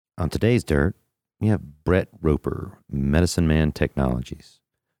On today's Dirt, we have Brett Roper, Medicine Man Technologies.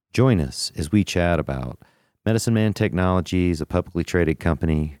 Join us as we chat about Medicine Man Technologies, a publicly traded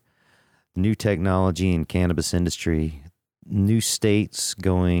company, new technology in cannabis industry, new states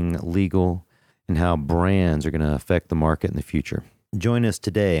going legal, and how brands are going to affect the market in the future. Join us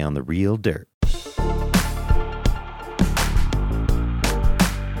today on The Real Dirt.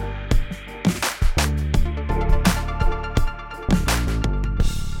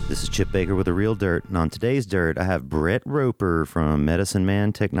 This is Chip Baker with The Real Dirt, and on today's Dirt, I have Brett Roper from Medicine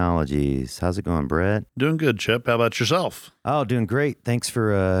Man Technologies. How's it going, Brett? Doing good, Chip. How about yourself? Oh, doing great. Thanks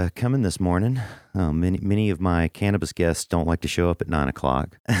for coming this morning. Many of my cannabis guests don't like to show up at 9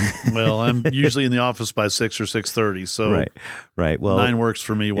 o'clock. Well, I'm usually in the office by 6 or 6:30, so right. Well, 9 works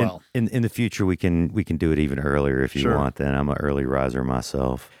for me well. In the future, we can do it even earlier if you want. Then I'm an early riser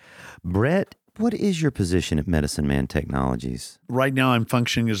myself. Brett, what is your position at Medicine Man Technologies? Right now, I'm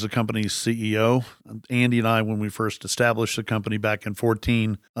functioning as the company's CEO. Andy and I, when we first established the company back in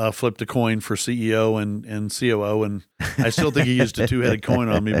 2014, flipped a coin for CEO and COO, and I still think he used a two-headed coin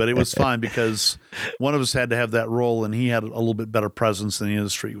on me, but it was fine because one of us had to have that role, and he had a little bit better presence in the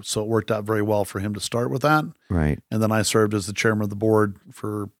industry, so it worked out very well for him to start with that. Right. And then I served as the chairman of the board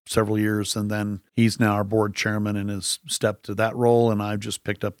for several years, and then he's now our board chairman and has stepped to that role, and I've just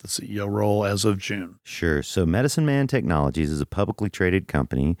picked up the CEO role as of June. Sure. So Medicine Man Technologies is a publicly traded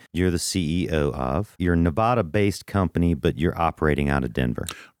company you're the CEO of. You're a Nevada-based company, but you're operating out of Denver.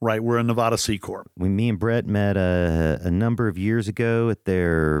 Right. We're a Nevada C Corp. Me and Brett met a number of years ago at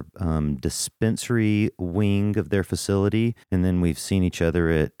their dispensary wing of their facility, and then we've seen each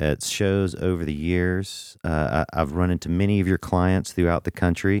other at shows over the years. I've run into many of your clients throughout the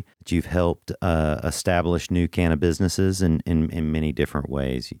country that you've helped establish new cannabis businesses in many different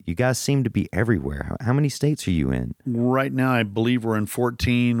ways. You guys seem to be everywhere. How many states are you in? Right now, I believe we're in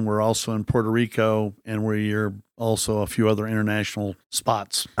 14. We're also in Puerto Rico, and we're also a few other international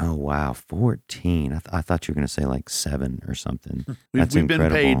spots. Oh, wow. 14. I thought you were going to say like 7 or something. We've been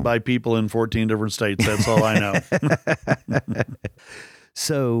paid by people in 14 different states. That's all I know.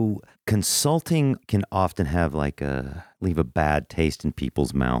 So consulting can often have leave a bad taste in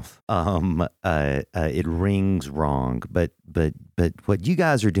people's mouth. It rings wrong, but what you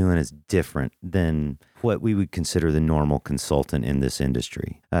guys are doing is different than what we would consider the normal consultant in this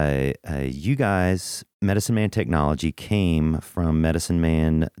industry. You guys, Medicine Man Technology, came from Medicine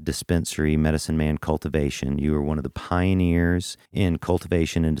Man Dispensary, Medicine Man Cultivation. You were one of the pioneers in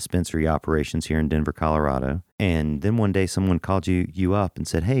cultivation and dispensary operations here in Denver, Colorado. And then one day someone called you up and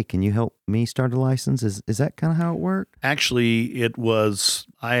said, "Hey, can you help me start a license?" Is that kind of how it worked? Actually, it was,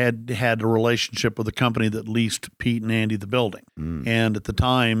 I had a relationship with a company that leased Pete and Andy the building. And at the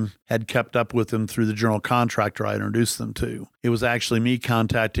time had kept up with them through the general contractor I introduced them to. It was actually me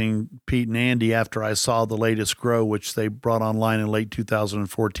contacting Pete and Andy after I saw the latest grow, which they brought online in late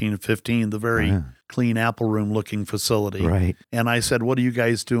 2014 and 15, the very clean apple room looking facility. Right. And I said, "What are you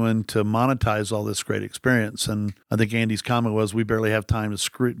guys doing to monetize all this great experience?" And I think Andy's comment was, "We barely have time to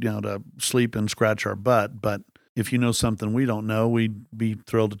sleep and scratch our butt, but if you know something we don't know, we'd be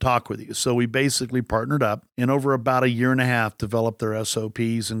thrilled to talk with you." So we basically partnered up and over about a year and a half developed their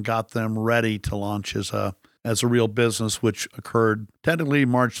SOPs and got them ready to launch as a real business, which occurred technically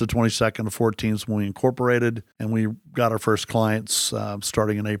March the 22nd of 14 is when we incorporated, and we got our first clients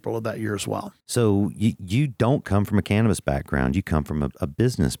starting in April of that year as well. So you don't come from a cannabis background. You come from a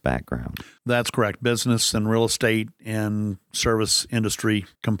business background. That's correct. Business and real estate and service industry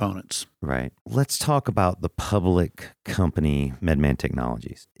components. Right. Let's talk about the public company, MedMan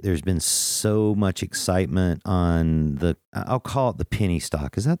Technologies. There's been so much excitement on I'll call it the penny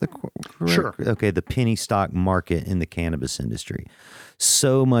stock. Is that the correct? Sure. Okay, the penny stock market in the cannabis industry.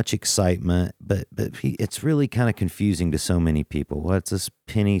 So much excitement, but it's really kind of confusing to so many people. What's this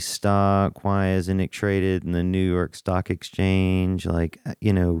penny stock? Why isn't it traded in the New York Stock Exchange?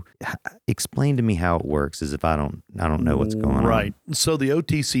 Explain to me how it works, as if I don't know what's going on. Right. So the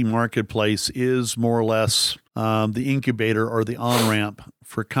OTC marketplace is more or less the incubator or the on-ramp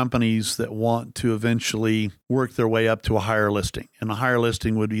for companies that want to eventually work their way up to a higher listing. And a higher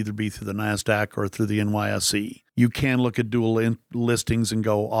listing would either be through the NASDAQ or through the NYSE. You can look at dual listings and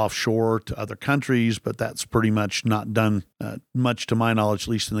go offshore to other countries, but that's pretty much not done much to my knowledge, at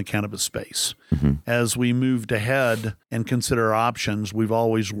least in the cannabis space. Mm-hmm. As we moved ahead and consider our options, we've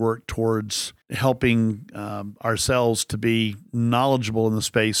always worked towards helping ourselves to be knowledgeable in the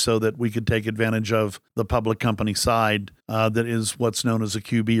space so that we could take advantage of the public company side that is what's known as a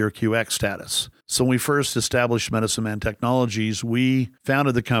QB or QX status. So when we first established Medicine Man Technologies, we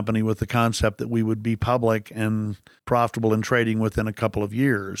founded the company with the concept that we would be public and profitable in trading within a couple of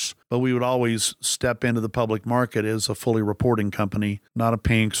years. But we would always step into the public market as a fully reporting company, not a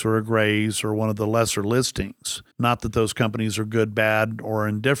Pinks or a Grays or one of the lesser listings. Not that those companies are good, bad, or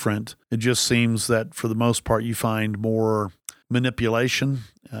indifferent. It just seems that for the most part, you find more manipulation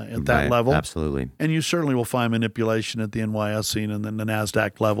at that level. Absolutely. And you certainly will find manipulation at the NYSE and then the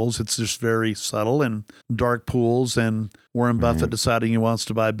NASDAQ levels. It's just very subtle, and dark pools, and Warren Buffett deciding he wants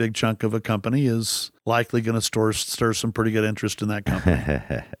to buy a big chunk of a company is likely going to stir some pretty good interest in that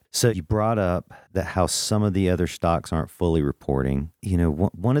company. So you brought up that how some of the other stocks aren't fully reporting. You know,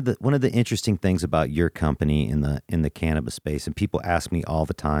 one of the interesting things about your company in the cannabis space, and people ask me all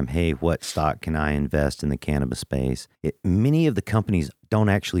the time, "Hey, what stock can I invest in the cannabis space?" Many of the companies don't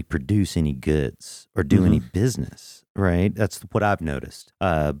actually produce any goods or do any business, right? That's what I've noticed.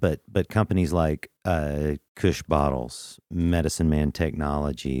 But companies like Kush Bottles, Medicine Man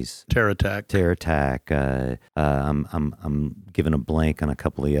Technologies, TerraTac. I'm giving a blank on a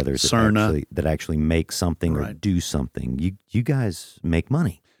couple of the others that actually make something or do something. You guys make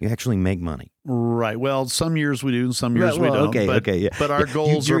money. You actually make money. Right. Well, some years we do, and some years we don't. But our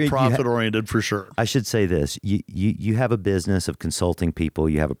goals are profit-oriented for sure. I should say this. You have a business of consulting people.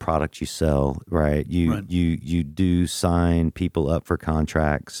 You have a product you sell, right? You do sign people up for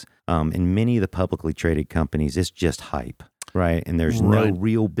contracts. In many of the publicly traded companies, it's just hype, right? And there's no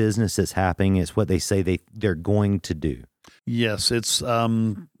real business that's happening. It's what they say they're going to do. Yes, it's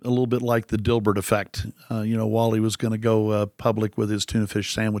a little bit like the Dilbert effect. Wally was going to go public with his tuna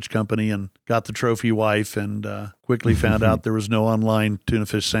fish sandwich company and got the trophy wife, and quickly found out there was no online tuna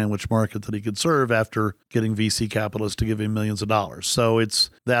fish sandwich market that he could serve after getting VC capitalists to give him millions of dollars. So it's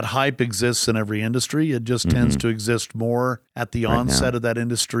that hype exists in every industry. It just tends to exist more at the onset of that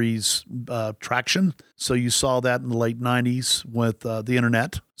industry's traction. So you saw that in the late 90s with the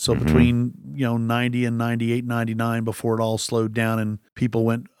internet. So between 90 and 98, 99, before it all slowed down and people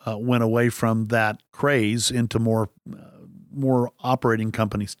went away from that craze into more operating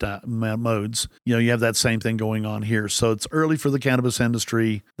company modes. You have that same thing going on here. So it's early for the cannabis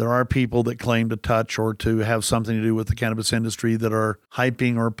industry. There are people that claim to touch or to have something to do with the cannabis industry that are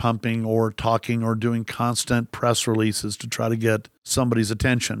hyping or pumping or talking or doing constant press releases to try to get somebody's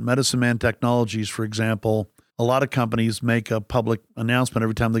attention. Medicine Man Technologies, for example, a lot of companies make a public announcement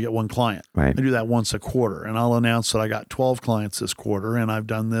every time they get one client. Right. I do that once a quarter, and I'll announce that I got 12 clients this quarter, and I've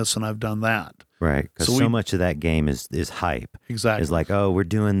done this and I've done that. Right, because so much of that game is hype. Exactly. It's like, oh, we're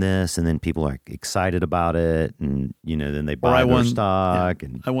doing this, and then people are excited about it, and then they buy their stock.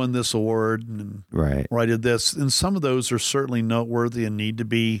 And I won this award, or I did this. And some of those are certainly noteworthy and need to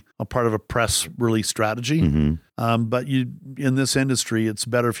be a part of a press release strategy. But in this industry, it's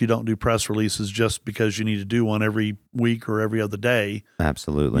better if you don't do press releases just because you need to do one every week or every other day.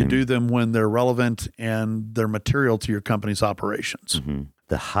 Absolutely. You do them when they're relevant and they're material to your company's operations.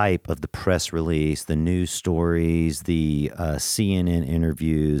 The hype of the press release, the news stories, the CNN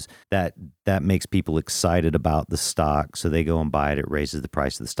interviews, that makes people excited about the stock, so they go and buy it. It raises the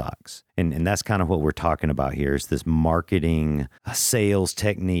price of the stocks. And that's kind of what we're talking about here, is this marketing sales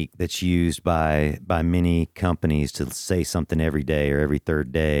technique that's used by many companies to say something every day or every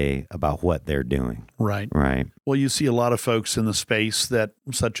third day about what they're doing. Right. Well, you see a lot of folks in the space that,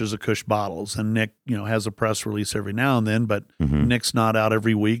 such as a Kush Bottles, and Nick, has a press release every now and then, but Nick's not out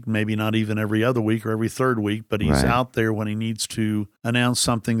every week, maybe not even every other week or every third week, but he's out there when he needs to announce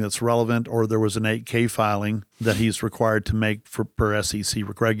something that's relevant, or there was an 8K filing that he's required to make per SEC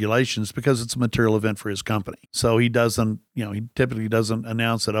regulations because it's a material event for his company. So he doesn't, he typically doesn't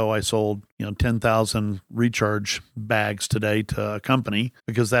announce that, I sold, 10,000 recharge bags today to a company,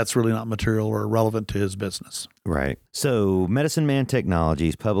 because that's really not material or relevant to his business. Right. So Medicine Man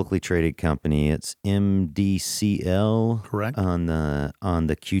Technologies, publicly traded company. It's MDCL. Correct. On the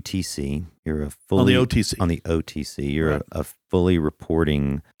QTC. You're on the OTC. On the OTC. You're a fully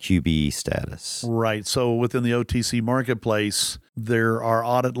reporting QB status. Right. So within the OTC marketplace, there are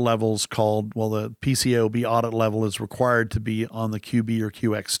audit levels called, the PCAOB audit level is required to be on the QB or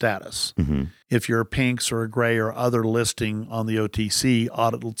QX status. If you're a Pinks or a Gray or other listing on the OTC,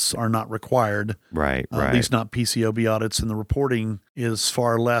 audits are not required. Right. At least not PCAOB audits, and the reporting is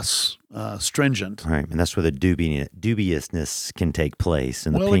far less stringent. Right, and that's where the dubiousness can take place.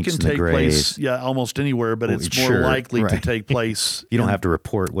 And the Pinks and the Grays. Almost anywhere, but it's more likely to take place. You don't have to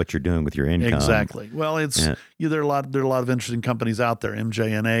report what you're doing with your income. Exactly. Well, it's there are a lot of interesting companies out there,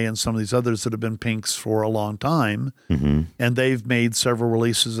 MJNA and some of these others that have been pinks for a long time, and they've made several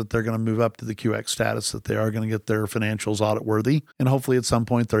releases that they're going to move up to the QX status, that they are going to get their financials audit worthy, and hopefully at some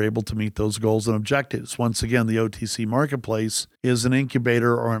point they're able to meet those goals and objectives. Once again, the OTC marketplace is an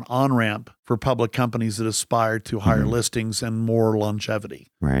incubator or an on-ramp for public companies that aspire to higher listings and more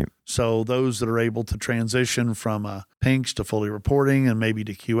longevity. Right. So those that are able to transition from pinks to fully reporting and maybe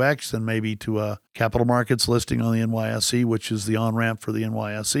to QX and maybe to a capital markets listing on the NYSE, which is the on-ramp for the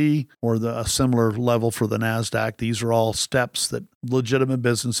NYSE, or a similar level for the NASDAQ. These are all steps that legitimate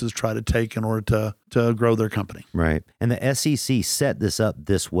businesses try to take in order to grow their company. Right. And the SEC set this up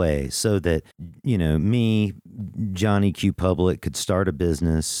this way so that, me, Johnny Q Public, could start a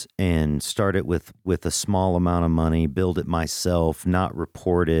business and start it with a small amount of money, build it myself, not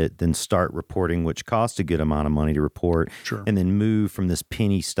report it, then start reporting, which costs a good amount of money to report, and then move from this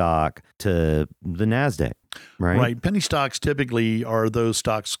penny stock to the NASDAQ. Right. Penny stocks typically are those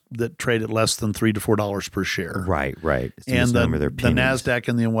stocks that trade at less than $3 to $4 per share. Right. It's and the NASDAQ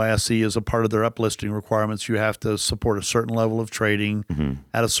and the NYSE, is a part of their uplisting requirements. You have to support a certain level of trading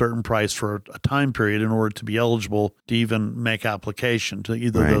at a certain price for a time period in order to be eligible to even make application to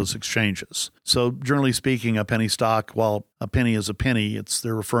either of those exchanges. So generally speaking, a penny stock, while a penny is a penny,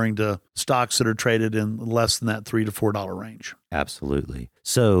 they're referring to stocks that are traded in less than that $3 to $4 range. Absolutely.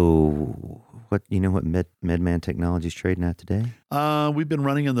 So what MedMan Technology's trading at today? We've been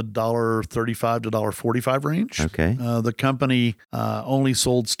running in the $1.35 to $1.45 range. Okay. The company only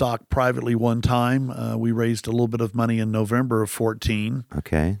sold stock privately one time. We raised a little bit of money in November of 2014.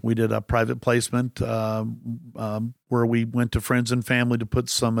 Okay. We did a private placement where we went to friends and family to put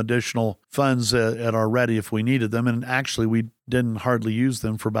some additional funds at our ready if we needed them. And actually, we didn't hardly use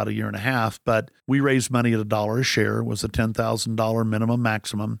them for about a year and a half, but we raised money at $1 a share. It was a $10,000 minimum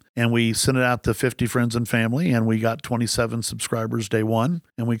maximum. And we sent it out to 50 friends and family, and we got 27 subscribers day one,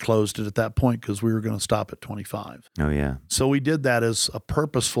 and we closed it at that point because we were going to stop at 25. Oh, yeah. So we did that as a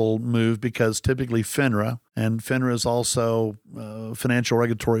purposeful move because typically FINRA, and FINRA is also Financial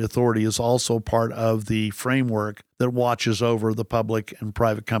Regulatory Authority, is also part of the framework that watches over the public and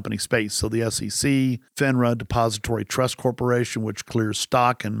private company space. So the SEC, FINRA, Depository Trust Corporation, which clears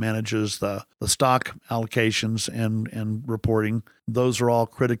stock and manages the stock allocations and reporting, those are all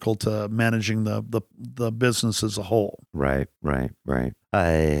critical to managing the business as a whole. Right.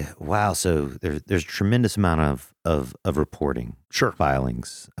 Wow. So there's a tremendous amount of reporting. Sure.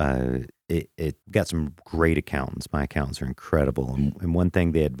 Filings. It got some great accountants. My accountants are incredible. And one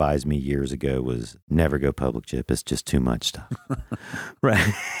thing they advised me years ago was never go public, Chip. It's just too much stuff.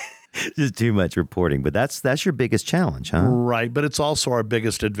 Right. Just too much reporting. But that's your biggest challenge, huh? Right. But it's also our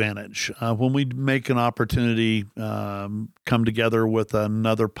biggest advantage. When we make an opportunity come together with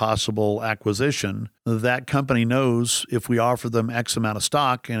another possible acquisition, that company knows if we offer them X amount of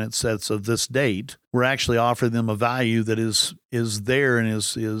stock and it sets of this date, we're actually offering them a value that is there and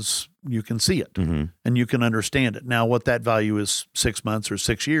is you can see it and you can understand it. Now, what that value is 6 months or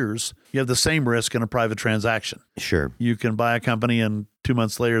 6 years, you have the same risk in a private transaction. Sure. You can buy a company and 2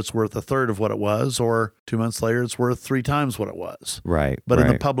 months later it's worth a third of what it was, or 2 months later it's worth 3 times what it was. Right. But in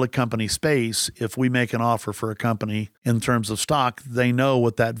the public company space, if we make an offer for a company in terms of stock, they know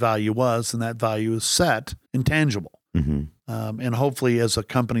what that value was, and that value is set and tangible. And hopefully as a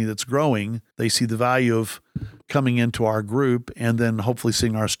company that's growing, they see the value of coming into our group and then hopefully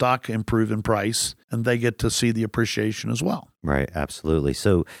seeing our stock improve in price, and they get to see the appreciation as well. Right, absolutely.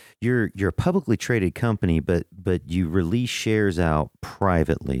 So you're a publicly traded company, but you release shares out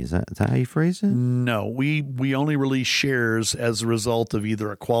privately. Is that how you phrase it? No, we only release shares as a result of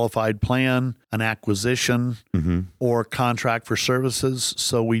either a qualified plan, an acquisition, or contract for services.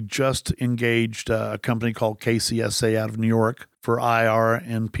 So we just engaged a company called KCSA out of New York for IR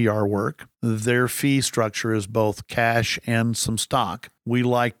and PR work. Their fee structure is both cash and some stock. We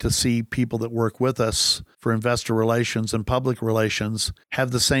like to see people that work with us for investor relations and public relations have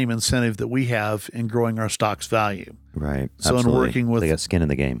the same incentive that we have in growing our stock's value. Right. So absolutely. in working with... They got skin in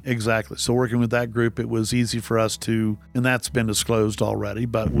the game. Exactly. So working with that group, it was easy for us to, and that's been disclosed already,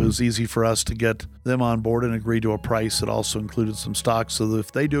 but it was easy for us to get them on board and agree to a price that also included some stock so that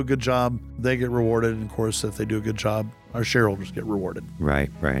if they do a good job, they get rewarded. And of course, if they do a good job, our shareholders get rewarded.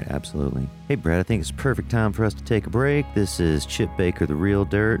 Right, absolutely. Hey, Brett, I think it's a perfect time for us to take a break. This is Chip Baker, The Real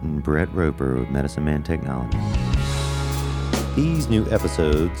Dirt, and Brett Roper with Medicine Man Technology. These new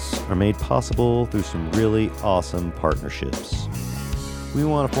episodes are made possible through some really awesome partnerships. We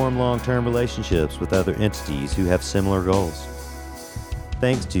want to form long-term relationships with other entities who have similar goals.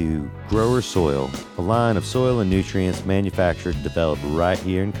 Thanks to Grower Soil, a line of soil and nutrients manufactured and developed right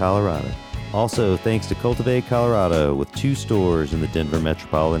here in Colorado. Also, thanks to Cultivate Colorado with 2 stores in the Denver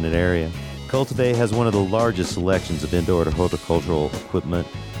metropolitan area. Cultivate has one of the largest selections of indoor horticultural equipment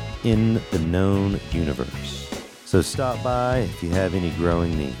in the known universe. So stop by if you have any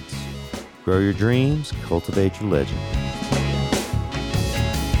growing needs. Grow your dreams, cultivate your legend.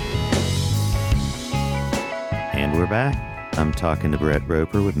 And we're back. I'm talking to Brett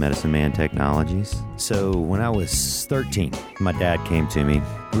Roper with Medicine Man Technologies. So when I was 13, my dad came to me,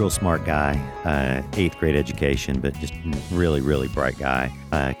 real smart guy, 8th grade education, but just really, really bright guy.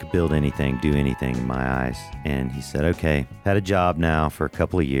 Could build anything, do anything in my eyes. And he said, okay, had a job now for a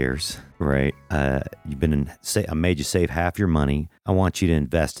couple of years, right? You've been in, I made you save half your money. I want you to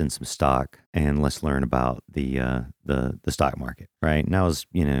invest in some stock and let's learn about the stock market, right? And I was,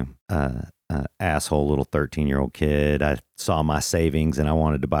 asshole little 13-year-old kid. I saw my savings and I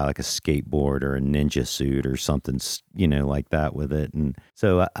wanted to buy like a skateboard or a ninja suit or something, like that with it. And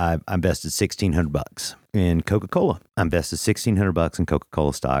so I invested $1,600 in Coca-Cola. I invested $1,600 in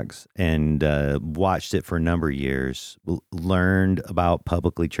Coca-Cola stocks and watched it for a number of years, learned about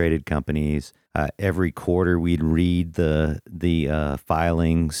publicly traded companies. Every quarter we'd read the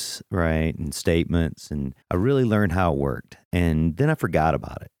filings, right, and statements, and I really learned how it worked. And then I forgot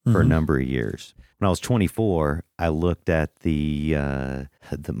about it for a number of years. When I was 24, I looked at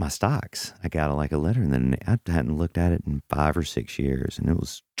my stocks. I got a letter, and then I hadn't looked at it in 5 or 6 years, and it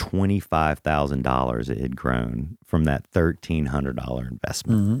was $25,000 it had grown from that $1,300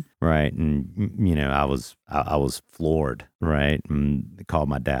 investment, right? And I was floored, right? And I called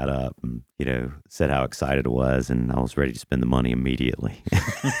my dad up, and said how excited I was, and I was ready to spend the money immediately.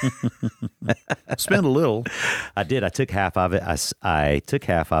 Spend a little. I did. I took half of it. I took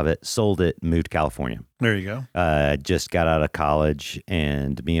half of it, sold it, moved to California. There you go. Just got out of college,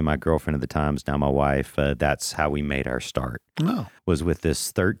 and me and my girlfriend at the time, is now my wife, that's how we made our start. Oh. Was with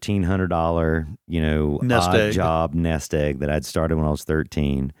this $1,300, Nest job nest egg that I'd started when I was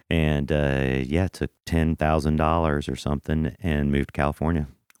 13. And took $10,000 or something and moved to California.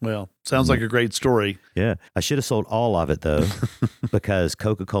 Well, sounds like a great story. Yeah. I should have sold all of it though, because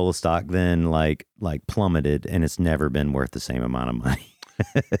Coca-Cola stock then like plummeted, and it's never been worth the same amount of money.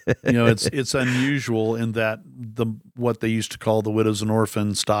 It's unusual in that what they used to call the widows and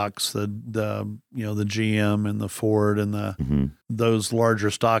orphan stocks, the GM and the Ford and those larger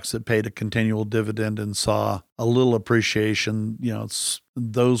stocks that paid a continual dividend and saw a little appreciation.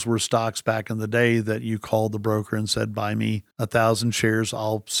 Those were stocks back in the day that you called the broker and said, buy me 1,000 shares.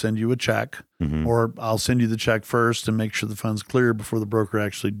 I'll send you a check, or I'll send you the check first and make sure the fund's clear before the broker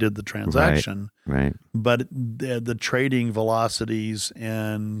actually did the transaction. Right. But the trading velocities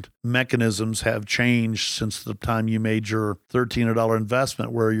and mechanisms have changed since the time you made your $1,300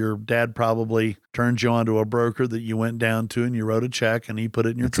 investment, where your dad probably turned you onto a broker that you went down to and you wrote a check and he put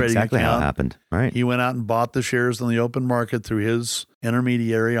it in your trading exactly account. How it happened. Right. He went out and bought the shares on the open market through his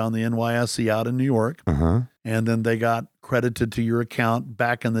intermediary on the NYSE out in New York. And then they got credited to your account.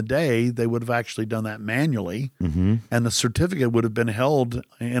 Back in the day, they would have actually done that manually. And the certificate would have been held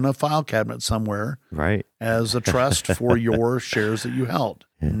in a file cabinet somewhere, right, as a trust for your shares that you held.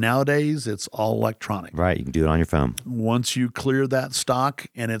 Nowadays, it's all electronic. Right. You can do it on your phone. Once you clear that stock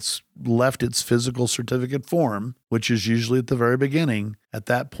and it's left its physical certificate form, which is usually at the very beginning, at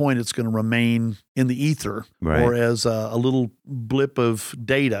that point, it's going to remain in the ether, or as a little blip of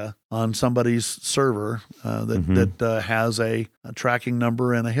data on somebody's server that has a tracking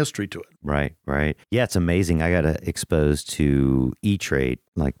number and a history to it. Right. Yeah, it's amazing. I got exposed to E-Trade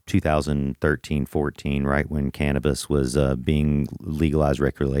like 2013, 14, right when cannabis was being legalized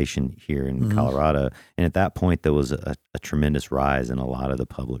recreation here in Colorado. And at that point, there was a tremendous rise in a lot of the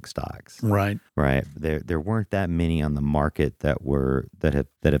public stocks. Right. There weren't that many on the market that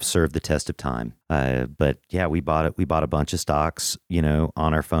have served the test of time. But yeah, we bought it. We bought a bunch of stocks, on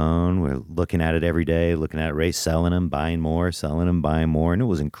our phone. We're looking at it every day, looking at rates, selling them, buying more, selling them, buying more. And it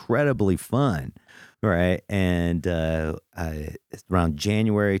was incredibly fun. Right. And around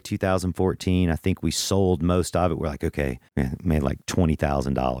January 2014, I think we sold most of it. We're like, okay, made like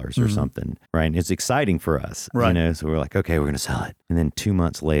 $20,000 or something. Right. And it's exciting for us. Right. So we're like, okay, we're going to sell it. And then 2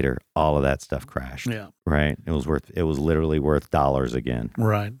 months later, all of that stuff crashed. Yeah. Right. It was literally worth dollars again.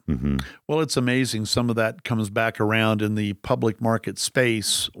 Right. Well, it's amazing. Some of that comes back around in the public market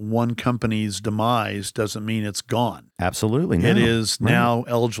space. One company's demise doesn't mean it's gone. Absolutely. No. It is now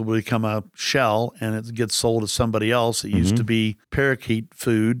eligible to become a shell, and it gets sold to somebody else. It used to be parakeet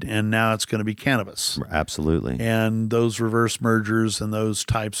food, and now it's going to be cannabis. Absolutely. And those reverse mergers and those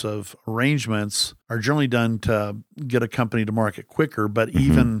types of arrangements are generally done to get a company to market quicker. But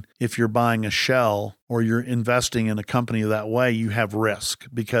even if you're buying a shell or you're investing in a company that way, you have risk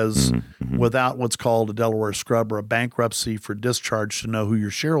because without what's called a Delaware scrub or a bankruptcy for discharge to know who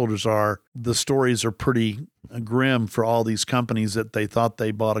your shareholders are, the stories are pretty grim for all these companies that they thought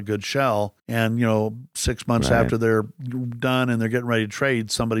they bought a good shell. And, 6 months after they're done and they're getting ready to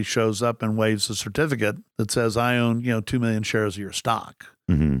trade, somebody shows up and waves a certificate that says, I own, 2 million shares of your stock.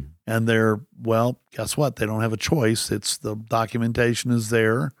 And guess what? They don't have a choice. It's the documentation is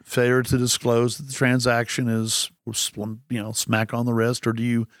there. Failure to disclose that the transaction is, smack on the wrist, or do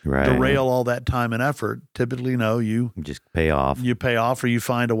you derail all that time and effort? Typically, no, you just pay off. You pay off or you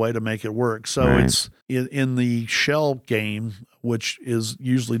find a way to make it work. So it's in the shell game, which is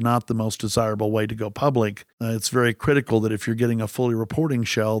usually not the most desirable way to go public. It's very critical that if you're getting a fully reporting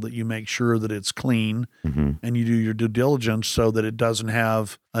shell, that you make sure that it's clean and you do your due diligence so that it doesn't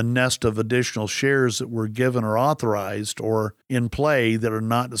have a nest of additional shares that were given or authorized or in play that are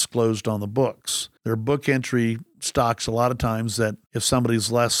not disclosed on the books. There are book entry stocks a lot of times that if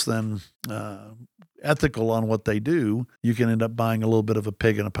somebody's less than ethical on what they do, you can end up buying a little bit of a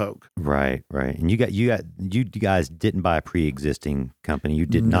pig in a poke. Right. And you guys didn't buy a pre-existing company. You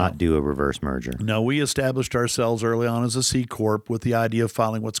did not do a reverse merger. No, we established ourselves early on as a C Corp with the idea of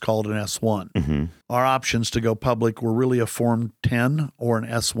filing what's called an S1. Our options to go public were really a Form 10 or an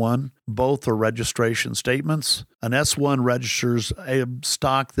S1. Both are registration statements. An S1 registers a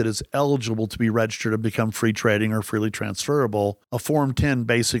stock that is eligible to be registered and become free trading or freely transferable. A Form 10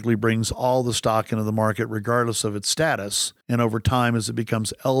 basically brings all the stock into the market regardless of its status. And over time, as it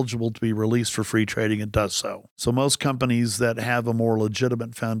becomes eligible to be released for free trading, it does so. So most companies that have a more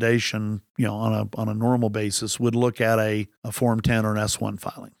legitimate foundation, on a normal basis would look at a Form 10 or an S1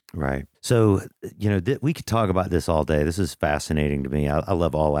 filing. Right. So, we could talk about this all day. This is fascinating to me. I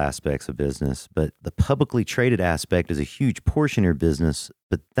love all aspects of business, but the publicly traded aspect is a huge portion of your business,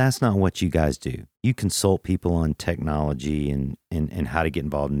 but that's not what you guys do. You consult people on technology and how to get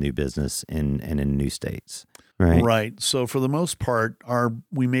involved in new business and in new states. Right. So for the most part,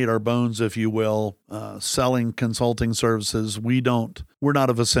 we made our bones, if you will, selling consulting services. We're not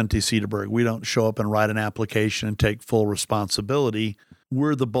a Vicente Sederberg. We don't show up and write an application and take full responsibility.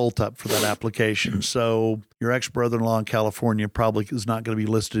 We're the bolt up for that application. So your ex-brother-in-law in California probably is not going to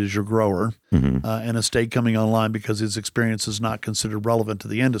be listed as your grower in a state coming online because his experience is not considered relevant to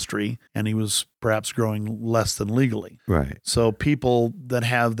the industry, and he was perhaps growing less than legally. Right. So people that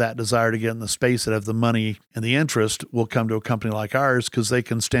have that desire to get in the space, that have the money and the interest, will come to a company like ours because they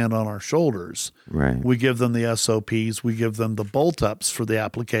can stand on our shoulders. Right. We give them the SOPs. We give them the bolt-ups for the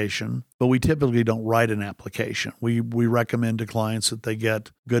application, but we typically don't write an application. We recommend to clients that they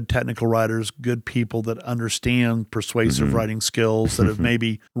get good technical writers, good people that understand persuasive writing skills, that have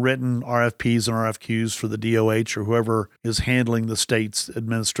maybe written RFPs and RFQs for the DOH or whoever is handling the state's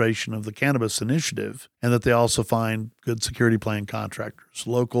administration of the cannabis initiative, and that they also find good security plan contractors,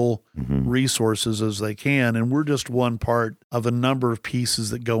 local resources as they can. And we're just one part of a number of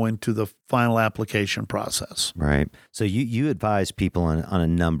pieces that go into the final application process. Right. So you advise people on a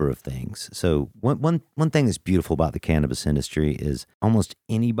number of things. So one thing that's beautiful about the cannabis industry is almost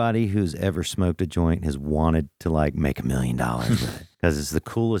anybody who's ever smoked a joint has wanted to make $1 million with it. Because it's the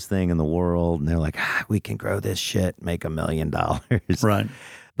coolest thing in the world. And they're like, we can grow this shit, make $1 million. Right.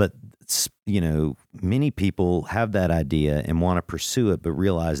 But, many people have that idea and want to pursue it, but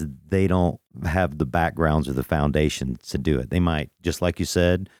realize they don't have the backgrounds or the foundation to do it. They might, just like you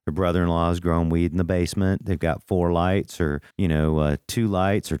said, their brother-in-law is growing weed in the basement. They've got 4 lights or, 2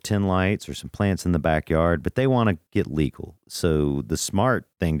 lights or 10 lights or some plants in the backyard, but they want to get legal. So the smart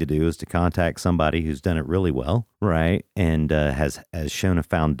thing to do is to contact somebody who's done it really well, right? And has shown a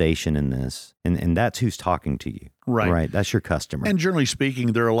foundation in this. And that's who's talking to you. Right. That's your customer. And generally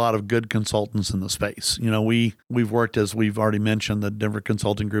speaking, there are a lot of good consultants in the space. We've worked, as we've already mentioned, the Denver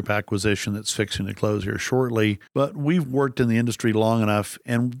Consulting Group acquisition that's fixing to close here shortly. But we've worked in the industry long enough,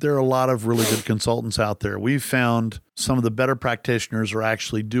 and there are a lot of really good consultants out there. We've found some of the better practitioners are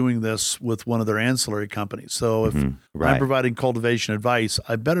actually doing this with one of their ancillary companies. So if I'm providing cultivation advice,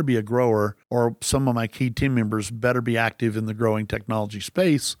 I better be a grower, or some of my key team members better be active in the growing technology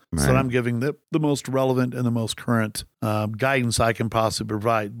space so that I'm giving the most relevant and the most current guidance I can possibly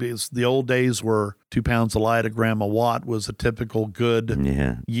provide. Because the old days were 2 pounds a light, a gram a watt was a typical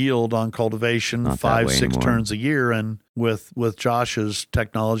good yield on cultivation, Not 5-6 anymore. turns a year. And with Josh's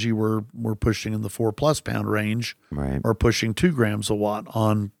technology, we're pushing in the 4+ pound range, right, or pushing 2 grams a watt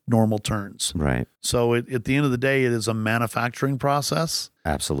on normal turns. right. So at the end of the day, it is a manufacturing process.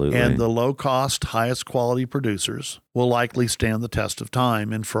 Absolutely. And the low-cost, highest-quality producers will likely stand the test of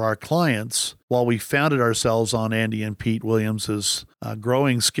time. And for our clients, while we founded ourselves on Andy and Pete Williams's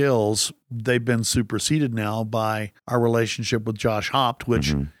growing skills, they've been superseded now by our relationship with Josh Hopt,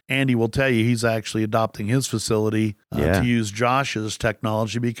 which Andy will tell you he's actually adopting his facility to use Josh's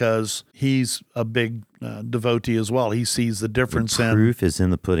technology because he's a big devotee as well. He sees the difference. The proof is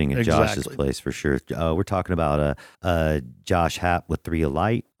in the pudding at Josh's Exactly. place for sure. We're talking about Josh Happ with 3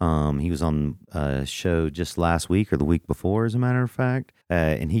 Alight. He was on a show just last week or the week before, as a matter of fact.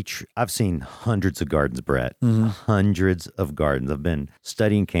 And I've seen hundreds of gardens, Brett. Hundreds of gardens. I've been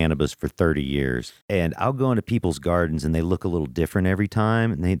studying cannabis for 30 years. And I'll go into people's gardens and they look a little different every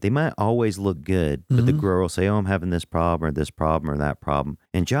time. And they might always look good, but the grower will say, oh, I'm having this problem or that problem.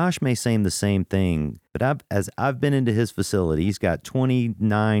 And Josh may say the same thing, but as I've been into his facility, he's got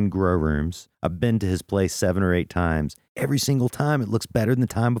 29 grow rooms. I've been to his place 7 or 8 times. Every single time it looks better than the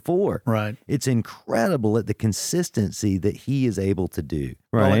time before. Right. It's incredible at the consistency that he is able to do.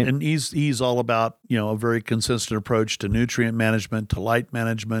 Right. Well, and he's all about, a very consistent approach to nutrient management, to light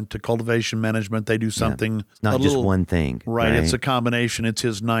management, to cultivation management. They do something. It's not just one thing. Right. It's a combination. It's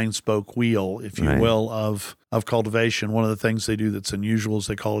his 9-spoke wheel, if you will, of cultivation. One of the things they do that's unusual is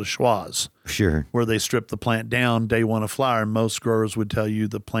they call it a schwazz. Sure. Where they strip the plant down day one of flower. And most growers would tell you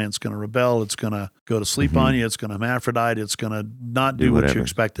the plant's going to rebel. It's going to go to sleep on you. It's going to hermaphrodite. It's going to not do what you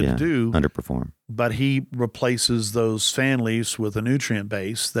expect it to do. Underperform. But he replaces those fan leaves with a nutrient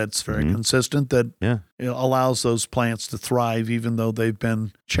base that's very consistent that allows those plants to thrive. Even though they've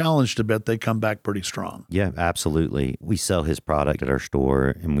been challenged a bit, they come back pretty strong. Yeah, absolutely. We sell his product at our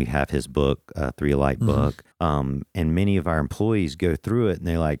store and we have his book, 3 Alight book. And many of our employees go through it and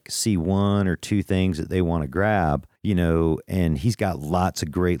they see 1 or 2 things that they want to grab, and he's got lots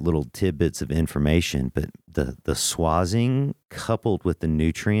of great little tidbits of information, but the swazzing coupled with the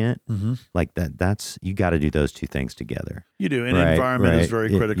nutrient, like that's, you got to do those 2 things together. You do. And environment is very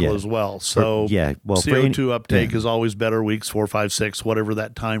critical as well. So CO2 uptake is always better weeks 4, 5, 6, whatever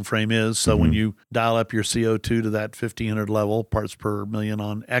that time frame is. So when you dial up your CO2 to that 1,500 level, parts per million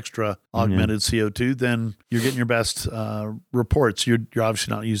on extra augmented CO2, then you're getting your best reports. You're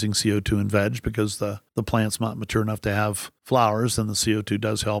obviously not using CO2 in veg because the plant's not mature enough to have flowers, and the CO2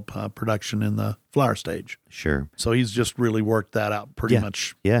 does help production in the flower stage. Sure. So he's just really worked that out pretty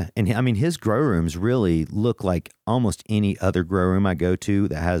much. Yeah. And I mean, his grow rooms really look like almost any other grow room I go to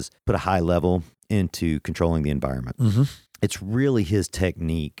that has put a high level into controlling the environment. It's really his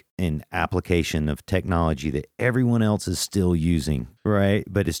technique and application of technology that everyone else is still using, right?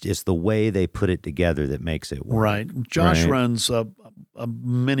 But it's just the way they put it together that makes it work. Right. Josh runs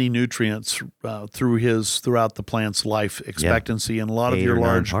many nutrients throughout the plant's life expectancy, and a lot of your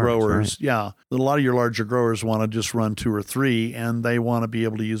large growers, a lot of your larger growers want to just run 2 or 3, and they want to be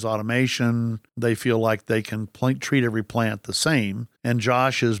able to use automation. They feel like they can treat every plant the same. And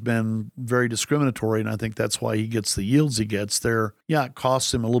Josh has been very discriminatory, and I think that's why he gets the yields he gets. It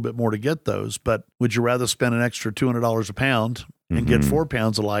costs him a little bit more to get those, but would you rather spend an extra $200 a pound and get 4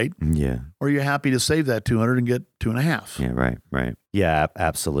 pounds of light? Yeah. Or are you happy to save that 200 and get 2.5? Yeah, right. Yeah,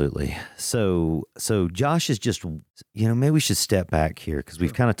 absolutely. So Josh is just, maybe we should step back here because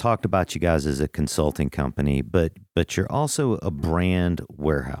we've kind of talked about you guys as a consulting company, but you're also a brand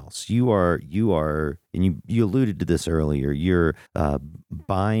warehouse. You are, and you alluded to this earlier, you're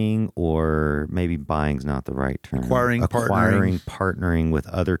buying, or maybe buying's not the right term. Partnering with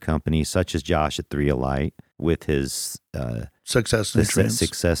other companies such as Josh at 3 Alight with his Success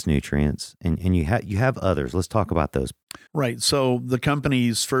Nutrients, and you have others. Let's talk about those. Right. So the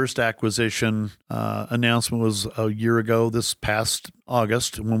company's first acquisition announcement was a year ago, this past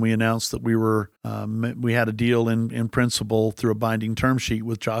August, when we announced that we had a deal in principle through a binding term sheet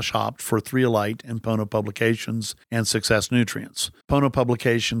with Josh Hopt for 3 Alight and Pono Publications and Success Nutrients. Pono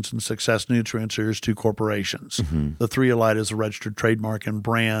Publications and Success Nutrients are his 2 corporations. The 3 Alight is a registered trademark and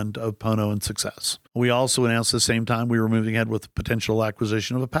brand of Pono and Success. We also announced at the same time we were moving ahead with the potential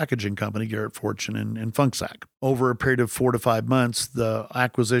acquisition of a packaging company, Garrett Fortune and Funksack. Over a period of 4 to 5 months, the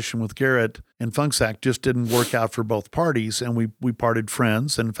acquisition with Garrett and Funksack just didn't work out for both parties, and we parted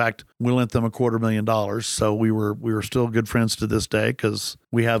friends. And in fact, we lent them $250,000 $250,000. So we were still good friends to this day because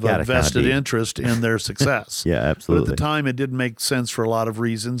we have a Gotta vested kinda be. interest in their success. Yeah, But absolutely. at the time, it didn't make sense for a lot of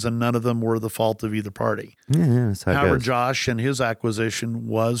reasons, and none of them were the fault of either party. Yeah, that's how it However, goes. Josh and his acquisition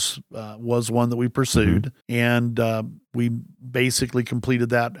was one that we pursued, and we basically completed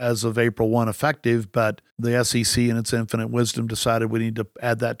that as of April 1 effective, but the SEC in its infinite wisdom decided we need to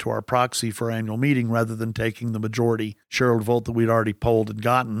add that to our proxy for annual meeting rather than taking the majority shareholder vote that we'd already polled and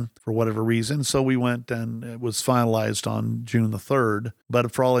gotten for whatever reason. So we went and it was finalized on June the 3rd.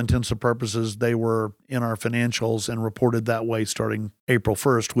 But for all intents and purposes, they were in our financials and reported that way starting April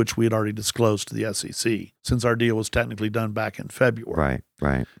 1st, which we had already disclosed to the SEC since our deal was technically done back in February.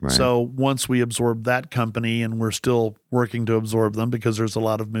 Right. So once we absorbed that company, and we're still working to absorb them because there's a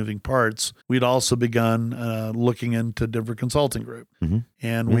lot of moving parts, we'd also begun looking into different consulting group.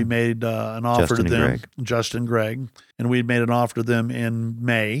 And we made an offer to them, Justin and Greg, and we made an offer to them in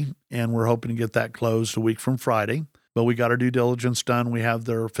May, and we're hoping to get that closed a week from Friday. But we got our due diligence done. We have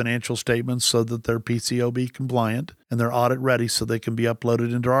their financial statements so that they're PCOB compliant and they're audit ready so they can be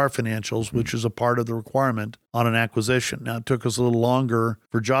uploaded into our financials, which is a part of the requirement on an acquisition. Now, it took us a little longer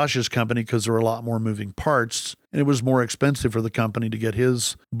for Josh's company because there were a lot more moving parts, and it was more expensive for the company to get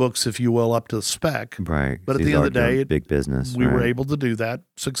his books, if you will, up to spec. Right. But at the end of the day, big business. We were able to do that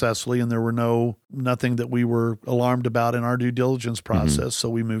successfully, and there were nothing that we were alarmed about in our due diligence process, so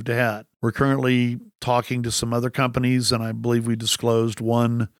we moved ahead. We're currently talking to some other companies, and I believe we disclosed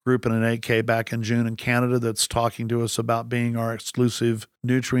one group in an 8K back in June in Canada that's talking to us about being our exclusive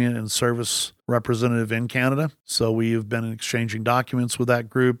nutrient and service representative in Canada. So we have been exchanging documents with that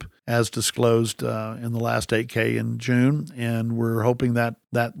group as disclosed in the last 8K in June, and we're hoping that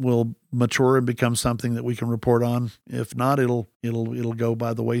that will mature and become something that we can report on. If not, it'll go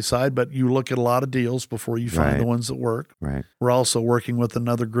by the wayside. But you look at a lot of deals before you find the ones that work. Right. We're also working with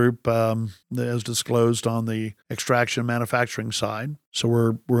another group that is disclosed on the extraction manufacturing side.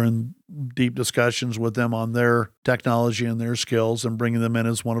 So we're in deep discussions with them on their technology and their skills, and bringing them in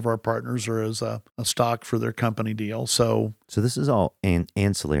as one of our partners or as a stock for their company deal. So this is all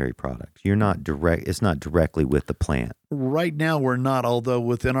ancillary products. You're not direct. It's not directly with the plant. Right now, we're not, although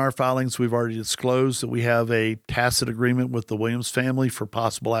within our filings, we've already disclosed that we have a tacit agreement with the Williams family for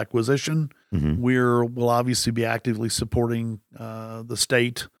possible acquisition. We'll obviously be actively supporting the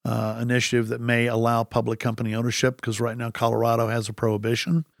state initiative that may allow public company ownership, because right now Colorado has a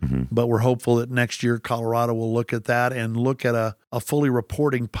prohibition. But we're hopeful that next year Colorado will look at that and look at a fully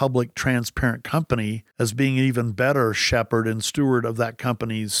reporting public transparent company as being an even better shepherd and steward of that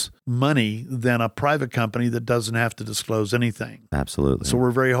company's money than a private company that doesn't have to disclose anything. Absolutely. So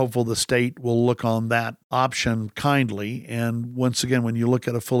we're very hopeful the state will look on that option kindly. And once again, when you look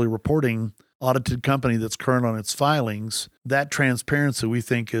at a fully reporting audited company that's current on its filings, that transparency we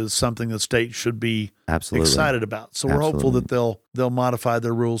think is something the state should be excited about. So we're hopeful that they'll modify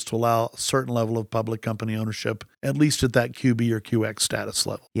their rules to allow a certain level of public company ownership, at least at that QB or QX status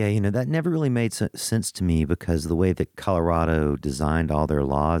level. Yeah, that never really made sense to me, because the way that Colorado designed all their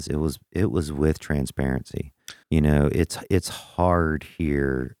laws, it was with transparency. It's hard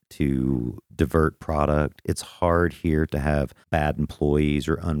here to divert product. It's hard here to have bad employees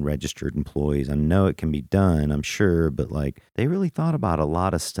or unregistered employees. I know it can be done, I'm sure, but they really thought about a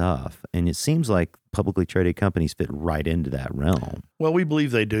lot of stuff. And it seems like publicly traded companies fit right into that realm. Well, we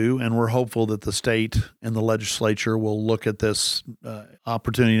believe they do, and we're hopeful that the state and the legislature will look at this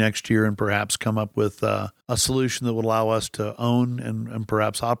opportunity next year and perhaps come up with a solution that would allow us to own and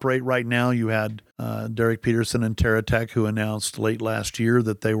perhaps operate. Right now, you had Derek Peterson and TerraTech, who announced late last year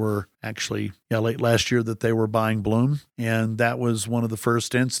that they were buying Bloom. And that was one of the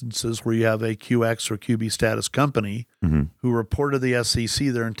first instances where you have a QX or QB status company who reported to the SEC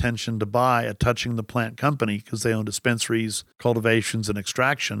their intention to buy a touching the plant company, because they own dispensaries, cultivations, and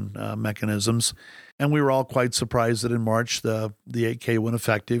extraction mechanisms. And we were all quite surprised that in March the 8K went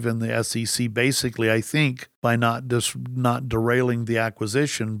effective, and the SEC basically, I think, by not derailing the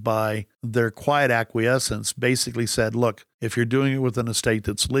acquisition, by their quiet acquiescence, basically said, look, if you're doing it with an estate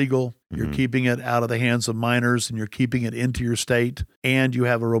that's legal, you're keeping it out of the hands of minors, and you're keeping it into your state, and you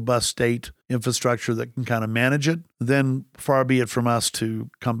have a robust state infrastructure that can kind of manage it, then far be it from us to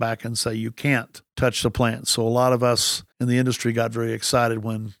come back and say you can't touch the plant. So a lot of us in the industry got very excited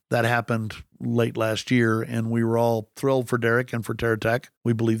when that happened late last year, and we were all thrilled for Derek and for TerraTech.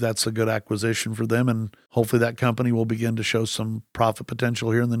 We believe that's a good acquisition for them, and hopefully that company will begin to show some profit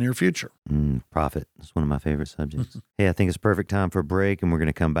potential here in the near future. Profit is one of my favorite subjects. Hey, I think it's perfect time for a break, and we're going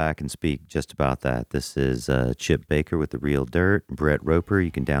to come back and speak just about that. This is Chip Baker with The Real Dirt, Brett Roper.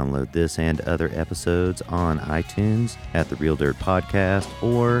 You can download this and other episodes on iTunes at The Real Dirt Podcast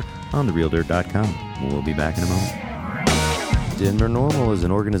or on therealdirt.com. We'll be back in a moment. Denver NORML is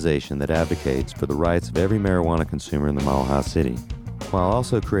an organization that advocates for the rights of every marijuana consumer in the Mile High City, while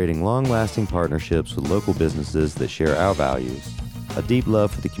also creating long-lasting partnerships with local businesses that share our values, a deep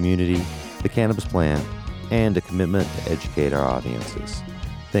love for the community, the cannabis plant, and a commitment to educate our audiences.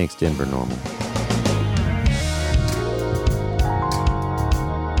 Thanks, Denver NORML.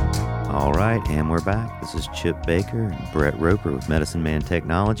 All right, and we're back. This is Chip Baker and Brett Roper with Medicine Man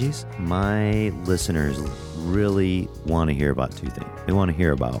Technologies. My listeners really want to hear about two things. They want to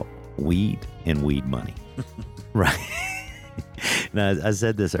hear about weed and weed money. Right. Now, I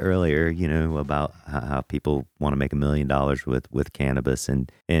said this earlier, about how people want to make $1 million with cannabis,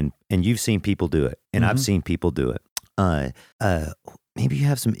 and you've seen people do it, and I've seen people do it. Maybe you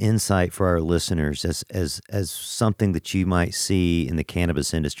have some insight for our listeners as something that you might see in the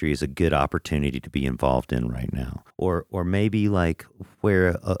cannabis industry as a good opportunity to be involved in right now, or maybe like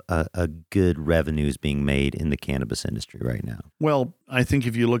where a good revenue is being made in the cannabis industry right now. Well, I think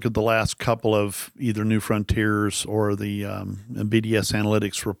if you look at the last couple of either New Frontiers or the BDS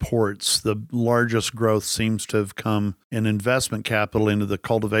Analytics reports, the largest growth seems to have come in investment capital into the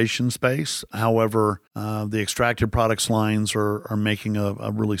cultivation space. However, the extracted products lines are making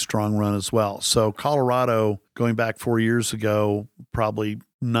a really strong run as well. So Colorado, going back 4 years ago, probably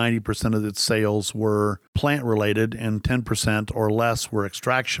 90% of its sales were plant related and 10% or less were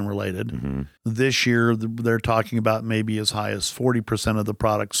extraction related. Mm-hmm. This year, they're talking about maybe as high as 40% of the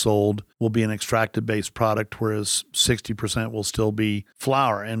products sold will be an extracted based product, whereas 60% will still be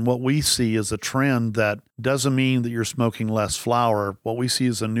flower. And what we see is a trend that doesn't mean that you're smoking less flower. What we see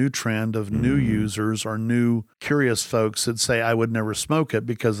is a new trend of new users or new curious folks that say, I would never smoke it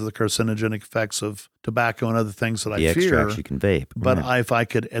because of the carcinogenic effects of tobacco and other things that I fear. The extracts you can vape. But if I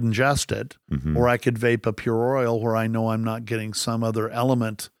could ingest it, or I could vape a pure oil where I know I'm not getting some other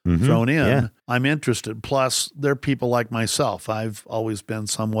element thrown in, I'm interested. Plus, there are people like myself. I've always been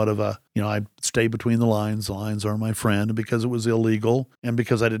somewhat of a, I stay between the lines. The lines are my friend. And because it was illegal and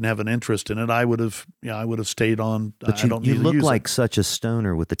because I didn't have an interest in it, I would have stayed on. But you look like such a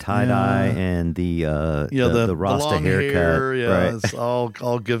stoner with the tie-dye and the Rasta haircut. Hair, right? It's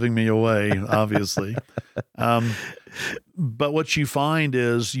all giving me away, obviously. But what you find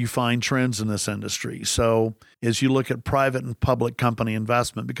is you find trends in this industry. So as you look at private and public company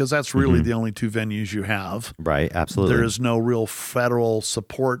investment, because that's really the only two venues you have. Right, absolutely. There is no real federal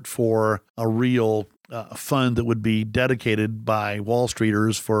support for a real fund that would be dedicated by Wall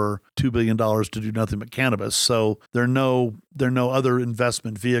Streeters for $2 billion to do nothing but cannabis. So there are no other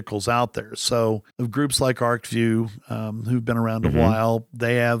investment vehicles out there. So of groups like ArcView, who've been around a while,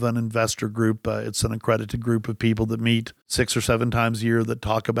 they have an investor group. It's an accredited group of people that meet 6 or 7 times a year that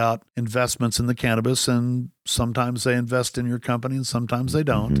talk about investments in the cannabis, and sometimes they invest in your company and sometimes they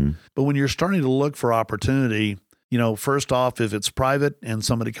don't. But when you're starting to look for opportunity, first off, if it's private and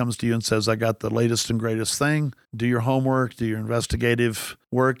somebody comes to you and says, I got the latest and greatest thing, do your homework, do your investigative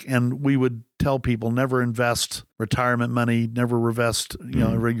work. And we would tell people never invest retirement money, never invest,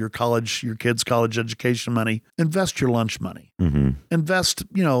 your kids' college education money. Invest your lunch money. Invest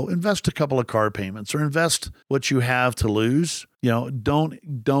a couple of car payments, or invest what you have to lose.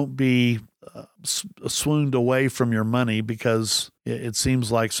 Don't be swooned away from your money because it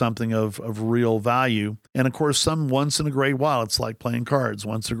seems like something of real value. And of course, once in a great while, it's like playing cards.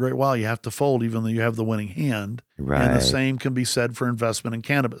 Once in a great while, you have to fold even though you have the winning hand. Right. And the same can be said for investment in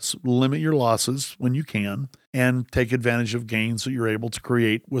cannabis. Limit your losses when you can and take advantage of gains that you're able to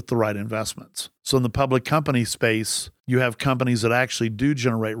create with the right investments. So in the public company space, you have companies that actually do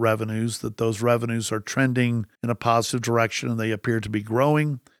generate revenues, that those revenues are trending in a positive direction and they appear to be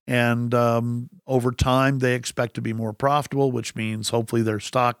growing. And over time, they expect to be more profitable, which means hopefully their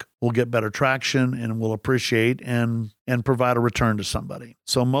stock will get better traction and will appreciate and provide a return to somebody.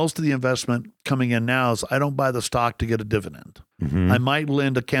 So most of the investment coming in now is I don't buy the stock to get a dividend. I might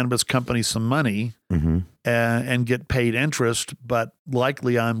lend a cannabis company some money and get paid interest, but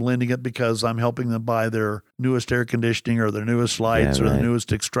likely I'm lending it because I'm helping them buy their newest air conditioning or their newest lights or the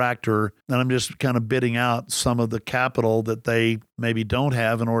newest extractor. And I'm just kind of bidding out some of the capital that they maybe don't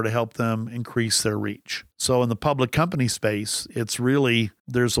have in order to help them increase their reach. So in the public company space, it's really,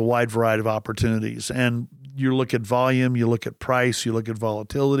 there's a wide variety of opportunities. And you look at volume, you look at price, you look at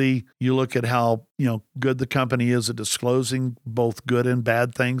volatility, you look at how, good the company is at disclosing both good and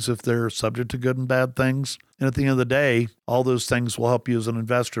bad things if they're subject to good and bad things. And at the end of the day, all those things will help you as an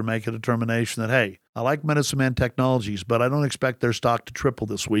investor make a determination that, hey, I like Medicine Man Technologies, but I don't expect their stock to triple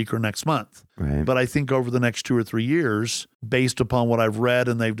this week or next month. Right. But I think over the next 2 or 3 years, based upon what I've read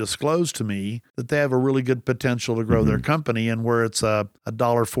and they've disclosed to me, that they have a really good potential to grow their company. And where it's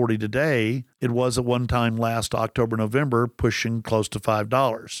 $1.40 today, it was at one time last October, November, pushing close to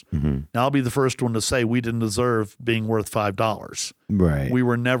 $5. Now, I'll be the first one to say we didn't deserve being worth $5. Right. We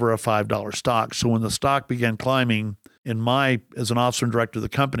were never a $5 stock. So when the stock began climbing, as an officer and director of the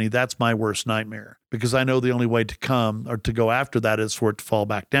company, that's my worst nightmare, because I know the only way to go after that is for it to fall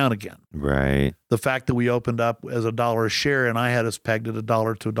back down again. Right. The fact that we opened up as $1 a share and I had us pegged at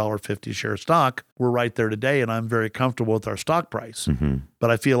 $1 to $1.50 share stock, we're right there today, and I'm very comfortable with our stock price.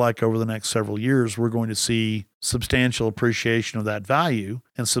 But I feel like over the next several years, we're going to see substantial appreciation of that value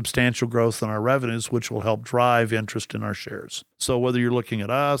and substantial growth in our revenues, which will help drive interest in our shares. So whether you're looking at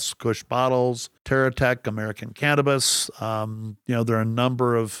us, Kush Bottles, TerraTech, American Cannabis, there are a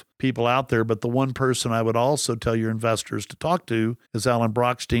number of people out there, but the one person I would also tell your investors to talk to is Alan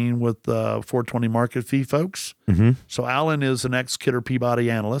Brockstein with 420 Market Fee folks. So Alan is an ex-Kidder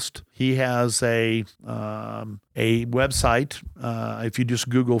Peabody analyst. He has a website. If you just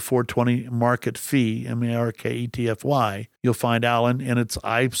Google 420 Market Fee, MARKETFY, you'll find Alan, and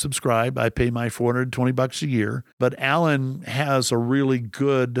I subscribe. I pay my $420 a year, but Alan has a really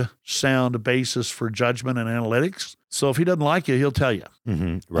good sound basis for judgment and analytics. So if he doesn't like you, he'll tell you.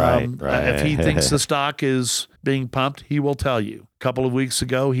 Right. If he thinks the stock is being pumped, he will tell you. A couple of weeks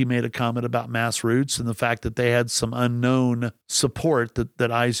ago, he made a comment about Mass Roots and the fact that they had some unknown support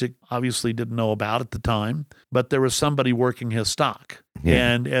that Isaac obviously didn't know about at the time, but there was somebody working his stock.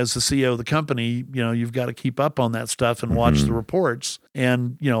 And as the CEO of the company, you've got to keep up on that stuff and watch the reports.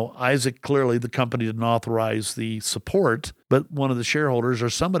 And, Isaac, clearly the company didn't authorize the support, but one of the shareholders or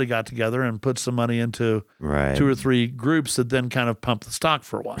somebody got together and put some money into 2 or 3 groups that then kind of pumped the stock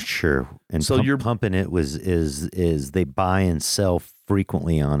for a while. Sure. And so you're pumping it is they buy and sell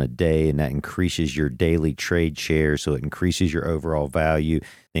frequently on a day, and that increases your daily trade share. So it increases your overall value.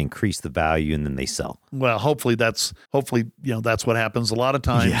 They increase the value and then they sell. Well, hopefully that's what happens. A lot of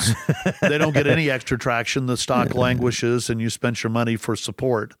times they don't get any extra traction. The stock languishes and you spent your money for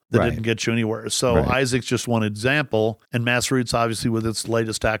support that didn't get you anywhere. So Isaac's just one example, and Mass Roots, obviously with its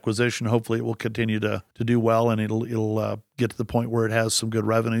latest acquisition, hopefully it will continue to do well, and it'll get to the point where it has some good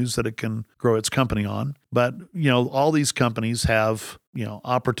revenues that it can grow its company on. But, all these companies have,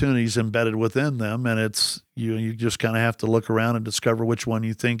 opportunities embedded within them, and it's, you just kind of have to look around and discover which one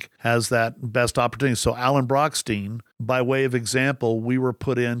you think has that best opportunity. So Alan Brockstein, by way of example, we were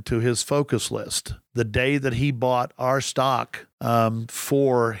put into his focus list. The day that he bought our stock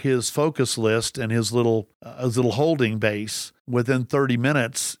for his focus list and his little holding base, within 30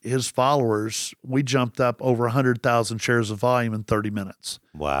 minutes, his followers, we jumped up over 100,000 shares of volume in 30 minutes.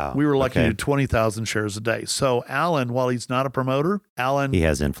 Wow. We were lucky to do 20,000 shares a day. So Alan, while he's not a promoter, he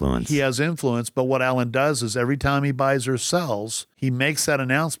has influence. He has influence, but what Alan does is every time he buys or sells, he makes that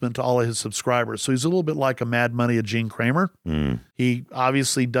announcement to all of his subscribers. So he's a little bit like a Mad Money of Gene Kramer. He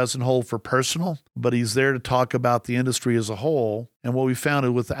obviously doesn't hold for personal, but he's there to talk about the industry as a whole. And what we found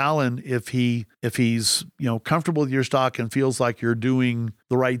is with Alan, if he's comfortable with your stock and feels like you're doing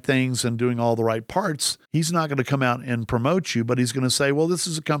the right things and doing all the right parts, he's not going to come out and promote you, but he's going to say, well, this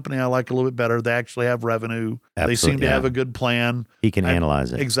is a company I like a little bit better. They actually have revenue. They seem to have a good plan. He can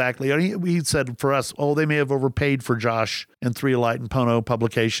analyze it. Exactly. He said for us, they may have overpaid for Josh and 3Light and Pono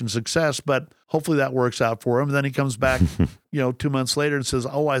publication success, but hopefully that works out for him. And then he comes back, 2 months later and says,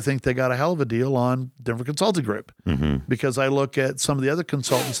 I think they got a hell of a deal on Denver Consulting Group. Because I look at some of the other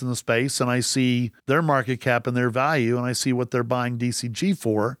consultants in the space and I see their market cap and their value, and I see what they're buying DCG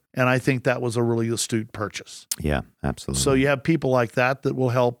for. And I think that was a really astute purchase. Yeah, absolutely. So you have people like that will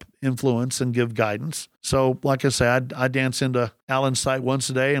help influence and give guidance. So like I say, I dance into Alan's site once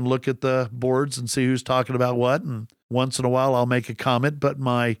a day and look at the boards and see who's talking about what. And once in a while, I'll make a comment, but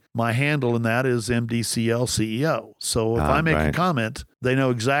my handle in that is MDCL CEO. So if I make a comment, they know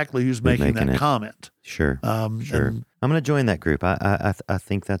exactly who's making that comment. Sure. Sure. I'm going to join that group. I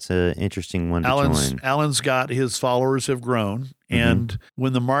think that's an interesting one to join. Alan's got his followers have grown. And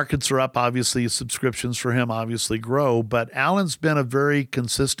when the markets are up, obviously subscriptions for him obviously grow. But Alan's been a very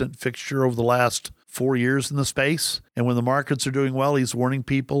consistent fixture over the last 4 years in the space. And when the markets are doing well, he's warning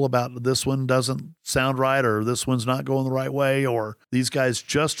people about this one doesn't sound right, or this one's not going the right way, or these guys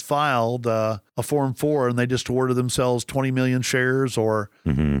just filed a Form 4 and they just awarded themselves 20 million shares, or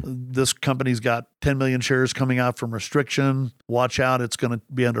this company's got 10 million shares coming out from restriction. Watch out, it's going to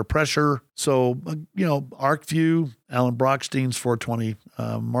be under pressure. So, ArcView, Alan Brockstein's 420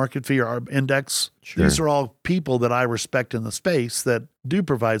 market fee or index. Sure. These are all people that I respect in the space that do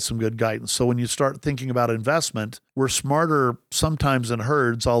provide some good guidance. So when you start thinking about investment, we're smarter sometimes than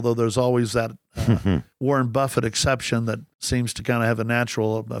herds, although there's always that Warren Buffett exception that seems to kind of have a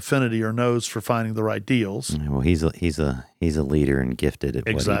natural affinity or nose for finding the right deals. Well, he's a leader and gifted at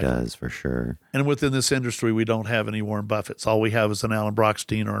what he does, for sure. And within this industry, we don't have any Warren Buffetts. All we have is an Alan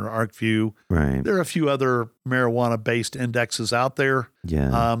Brockstein or an ArcView. Right. There are a few other marijuana-based indexes out there.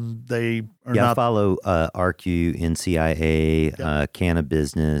 Yeah. They are I not. follow ArcView, NCIA,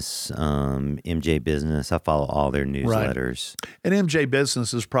 Cannabis, MJ Business. I follow all their newsletters. Right. And MJ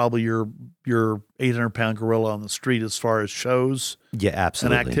Business is probably your 800-pound gorilla on the street as far as shows. Yeah,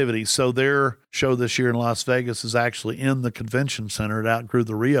 absolutely. And activities. So their show this year in Las Vegas is actually in the convention center. It outgrew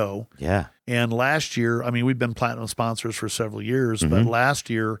the Rio. Yeah. And last year, we've been platinum sponsors for several years, but last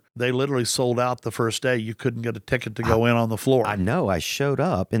year they literally sold out the first day. You couldn't get a ticket to go in on the floor. I know. I showed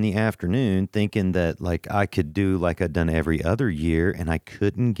up in the afternoon thinking that I could do like I'd done every other year, and I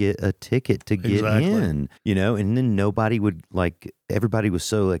couldn't get a ticket to get in, and then nobody would everybody was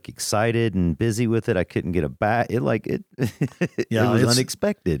so excited and busy with it. I couldn't get a bat. It was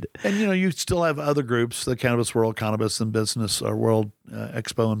unexpected. And you still have other groups, the Cannabis World, Cannabis and Business, or World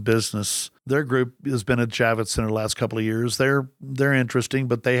Expo and Business. Their group has been at Javits Center the last couple of years. They're interesting,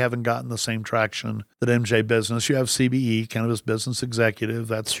 but they haven't gotten the same traction that MJ Business. You have CBE, Cannabis Business Executive.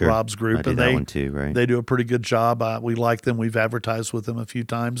 That's Rob's group, I do that one too, right? They do a pretty good job. We like them. We've advertised with them a few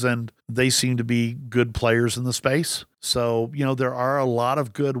times, and they seem to be good players in the space. So, there are a lot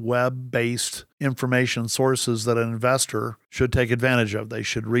of good web-based information sources that an investor should take advantage of. They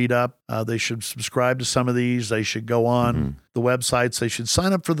should read up. They should subscribe to some of these. They should go on the websites. They should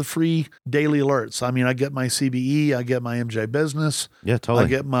sign up for the free daily alerts. I get my CBE. I get my MJ Business. Yeah, totally. I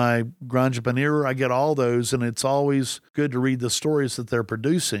get my Granjapanier. I get all those, and it's always good to read the stories that they're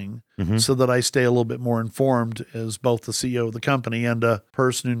producing so that I stay a little bit more informed as both the CEO of the company and a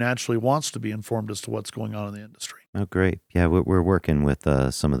person who naturally wants to be informed as to what's going on in the industry. Oh, great. Yeah, we're working with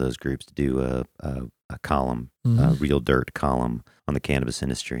some of those groups to do a column, a real dirt column on the cannabis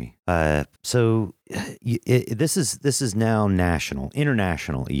industry. So this is now national,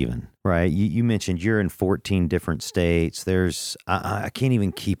 international even, right? You mentioned you're in 14 different states. There's, I can't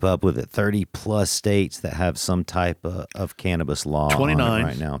even keep up with it, 30 plus states that have some type of cannabis law 29 on it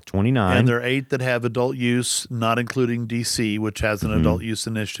right now. 29. And there are 8 that have adult use, not including D.C., which has an adult use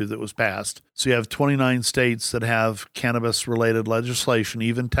initiative that was passed. So you have 29 states that have cannabis-related legislation,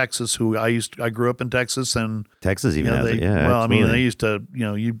 even Texas, who I grew up in Texas. And Texas even has it, yeah. Well, absolutely. they used to,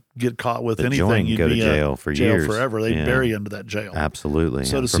 you get caught with The anything, joint, you'd go to be jail for years. forever. They'd bury you into that jail. Absolutely.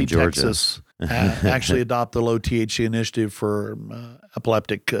 So yeah, to from see Georgia. Texas actually adopt the low THC initiative for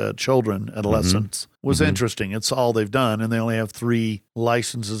epileptic children, adolescents, was interesting. It's all they've done, and they only have 3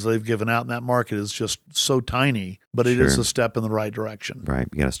 licenses they've given out, and that market is just so tiny, but it is a step in the right direction. Right,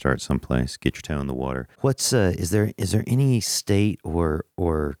 you got to start someplace. Get your toe in the water. What's is there any state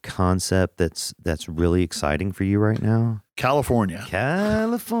or concept that's really exciting for you right now? California.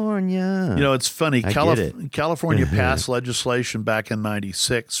 It's funny. I get it. California passed legislation back in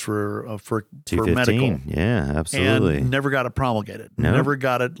 '96 for medical. Yeah, absolutely. And never got it promulgated. No. Never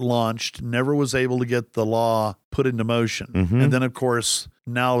got it launched. Never was able to get the law put into motion. And then, of course,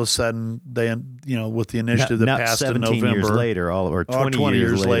 now all of a sudden, they, with the initiative that passed in November, years later, or 20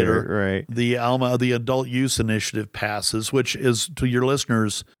 years later, right? The adult use initiative passes, which is, to your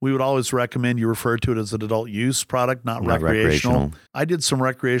listeners, we would always recommend you refer to it as an adult use product, not recreational. I did some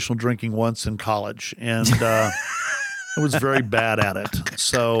recreational drinking once in college, and I was very bad at it.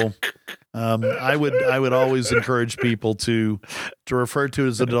 So I would always encourage people to refer to it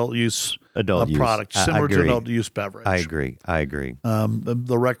as adult use product, similar to adult use beverage. I agree.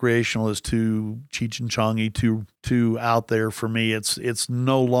 The recreational is too Cheech and Chongy, too out there for me. It's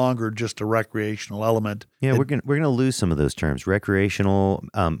no longer just a recreational element. Yeah, we're gonna lose some of those terms. Recreational,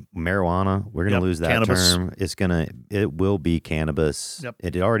 marijuana. We're gonna lose that cannabis. term. It will be cannabis. Yep.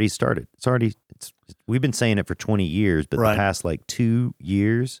 It already started. It's we've been saying it for 20 years, but Right. the past like 2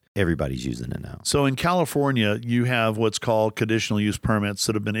 years, everybody's using it now. So in California, you have what's called conditional use permits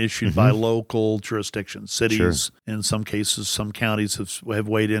that have been issued by local jurisdictions, cities. In some cases, some counties have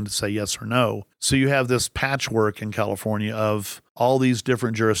weighed in to say yes or no. So you have this patchwork in California of all these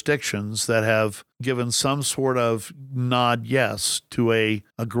different jurisdictions that have given some sort of nod yes to a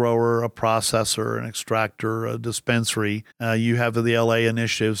grower, a processor, an extractor, a dispensary. You have the LA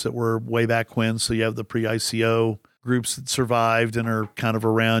initiatives that were way back when. So you have the pre-ICO groups that survived and are kind of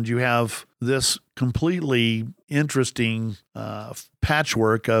around. You have this completely interesting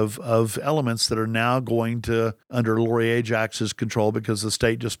patchwork of elements that are now going to, under Lori Ajax's control, because the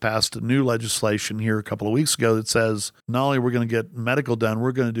state just passed a new legislation here a couple of weeks ago that says not only we're going to get medical done,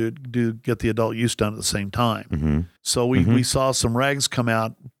 we're going to get the adult use done at the same time. So we saw some regs come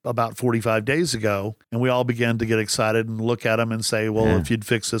out about 45 days ago, and we all began to get excited and look at them and say, well, if you'd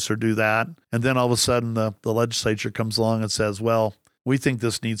fix this or do that. And then all of a sudden the legislature comes along and says, well, we think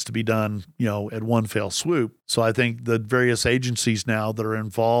this needs to be done, at one fell swoop. So I think the various agencies now that are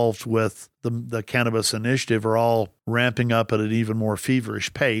involved with the cannabis initiative are all ramping up at an even more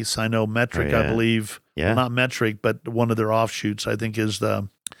feverish pace. I know Metric, I believe, well, not Metric, but one of their offshoots, I think, is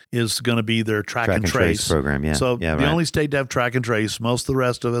going to be their track and trace program. Yeah. So the only state to have track and trace. Most of the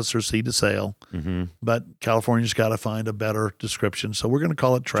rest of us are seed to sale, but California's got to find a better description. So we're going to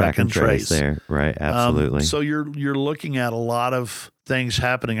call it track and trace there. Right. Absolutely. So you're looking at a lot of things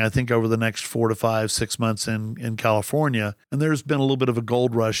happening, I think, over the next 4 to 5, 6 months in California. And there's been a little bit of a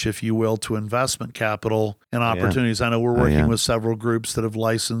gold rush, if you will, to investment capital and opportunities. I know we're working with several groups that have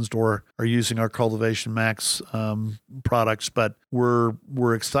licensed or are using our Cultivation Max products, but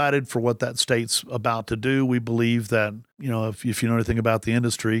we're excited for what that state's about to do. We believe that, if you know anything about the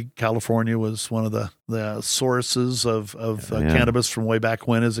industry, California was one of the sources of cannabis from way back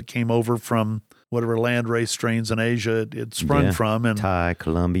when, as it came over from whatever land race strains in Asia it sprung from. And Thai,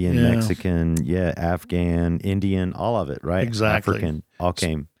 Colombian, Mexican, Afghan, Indian, all of it, right? Exactly. African, all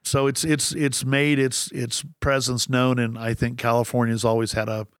came. So it's made its presence known, and I think California's always had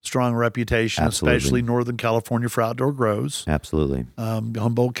a strong reputation, especially Northern California, for outdoor grows. Absolutely.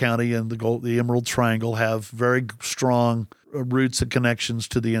 Humboldt County and the Emerald Triangle have very strong roots and connections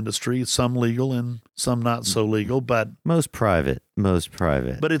to the industry, some legal and some not so legal, but most private.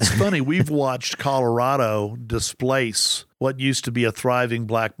 But it's funny, we've watched Colorado displace what used to be a thriving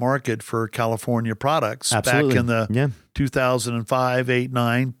black market for California products back in the 2005, 8,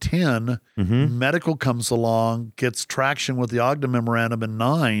 9, 10. Medical comes along, gets traction with the Ogden Memorandum in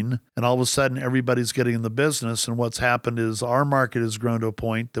 9, and all of a sudden everybody's getting in the business. And what's happened is our market has grown to a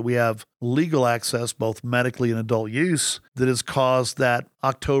point that we have legal access, both medically and adult use, that has caused that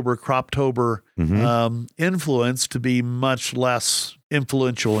October, Croptober influence to be much less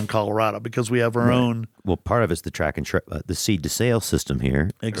influential in Colorado because we have our own. Well, part of it's the track and the seed to sale system here.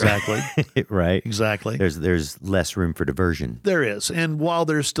 Exactly. Right. Exactly. There's less room for diversion. There is. And while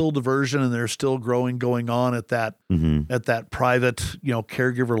there's still diversion and there's still growing going on at that private,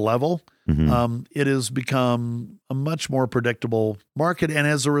 caregiver level, it has become a much more predictable market. And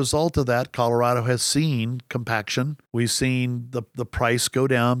as a result of that, Colorado has seen compaction. We've seen the price go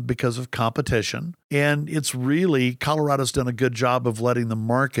down because of competition. And it's really, Colorado's done a good job of letting the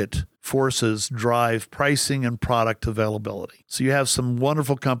market forces drive pricing and product availability. So you have some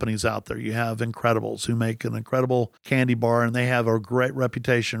wonderful companies out there. You have Incredibles, who make an incredible candy bar, and they have a great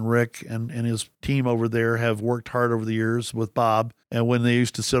reputation. Rick and his team over there have worked hard over the years with Bob. And when they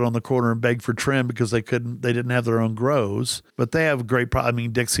used to sit on the corner and beg for trim because they didn't have their own grows, but they have great I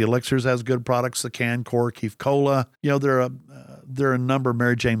mean, Dixie Elixirs has good products, the Can Core, Keef Cola. There are a number of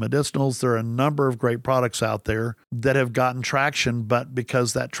Mary Jane Medicinals. There are a number of great products out there that have gotten traction, but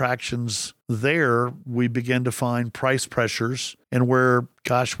because that traction's there, we begin to find price pressures. And where,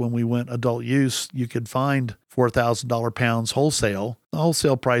 when we went adult use, you could find $4,000 pounds wholesale. The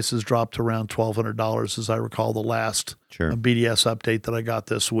wholesale prices dropped to around $1,200, as I recall the last BDS update that I got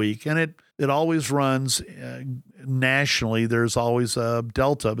this week. And it always runs nationally. There's always a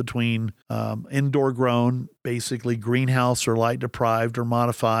delta between indoor grown, basically greenhouse or light deprived or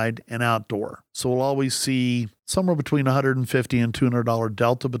modified, and outdoor. So we'll always see somewhere between $150 and $200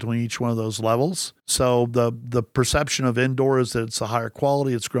 delta between each one of those levels. So the perception of indoor is that it's a higher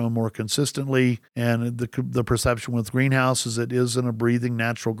quality, it's grown more consistently, and the perception with greenhouse is it is in a breathing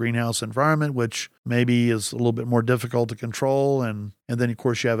natural greenhouse environment, which maybe is a little bit more difficult to control. And then, of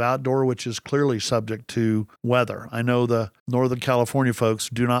course, you have outdoor, which is clearly subject to weather. I know the Northern California folks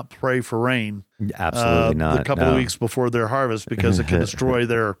do not pray for rain. Absolutely not. The couple of weeks before their harvest, because it can destroy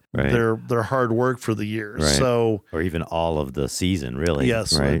their Right. their hard work for the year. Right. So, or even all of the season, really.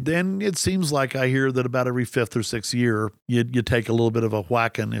 yes. Right. Then it seems like I hear that about every 5th or 6th year, you take a little bit of a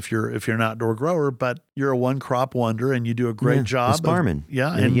whacking if you're an outdoor grower, but you're a one crop wonder and you do a great job. It's farming.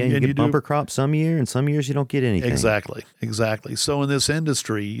 And you you get bumper crops some year, and some years you don't get anything. Exactly. So in this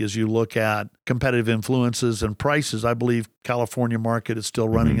industry, as you look at competitive influences and prices, I believe California market is still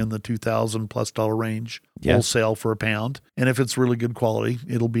running in the $2,000+ range wholesale for a pound. And if it's really good quality,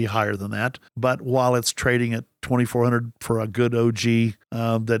 it'll be higher than that. But while it's trading at $2,400 for a good OG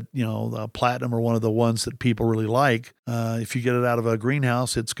that, the platinum or one of the ones that people really like, if you get it out of a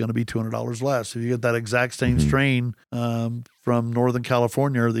greenhouse, it's going to be $200 less. If you get that exact same strain from Northern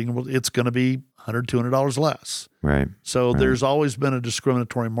California, it's going to be $100, $200 less. Right. So there's always been a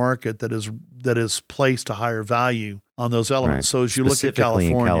discriminatory market that is placed a higher value on those elements. Right. So as you look at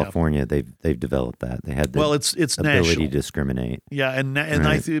California, in California, they've developed that. They had the it's ability national. to discriminate. Yeah, and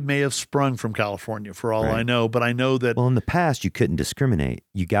I think it may have sprung from California for all I know, but I know that. Well, in the past, you couldn't discriminate.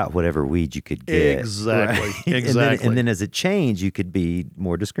 You got whatever weed you could get. Exactly. Right? Exactly. And then as it changed, you could be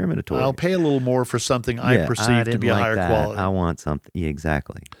more discriminatory. I'll pay a little more for something I perceive to be a higher quality. I want something. Yeah,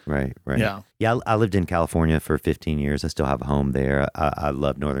 exactly. Right. Yeah. Yeah, I lived in California for 15 years. I still have a home there. I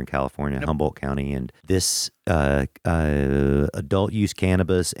love Northern California, Humboldt County, and this adult use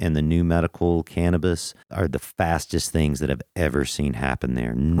cannabis and the new medical cannabis are the fastest things that I've ever seen happen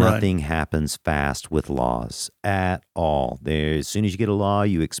there. Nothing happens fast with laws at all. As soon as you get a law,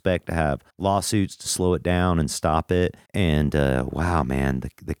 you expect to have lawsuits to slow it down and stop it. And wow, man,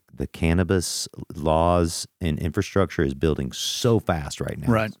 the cannabis laws and infrastructure is building so fast right now.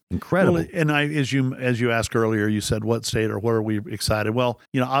 Right. Incredible. Well, and as you asked earlier, you said what state or where are we excited? Well,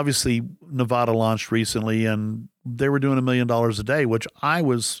 obviously Nevada launched recently and they were doing $1 million a day, which I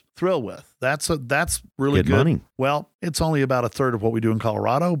was thrilled with. That's really good money. Well, it's only about a third of what we do in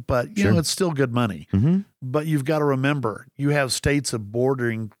Colorado, but it's still good money. Mm-hmm. But you've got to remember, you have states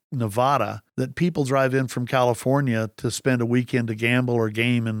bordering Nevada that people drive in from California to spend a weekend to gamble or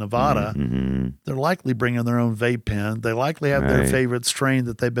game in Nevada. Mm-hmm. They're likely bringing their own vape pen. They likely have their favorite strain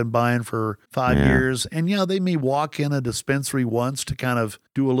that they've been buying for 5 years. And they may walk in a dispensary once to kind of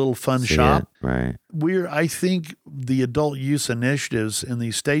do a little fun shop. Right. I think the adult use initiatives in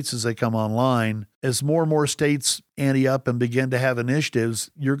these states as they come online, as more and more states ante up and begin to have initiatives,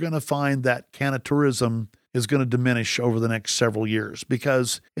 you're going to find that cannatourism is going to diminish over the next several years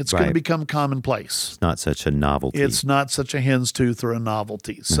because it's going to become commonplace. It's not such a novelty. It's not such a hen's tooth or a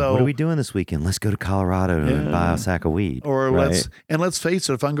novelty. So what are we doing this weekend? Let's go to Colorado and buy a sack of weed. Or let's face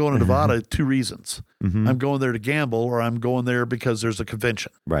it, if I'm going to Nevada, 2 reasons. Mm-hmm. I'm going there to gamble or I'm going there because there's a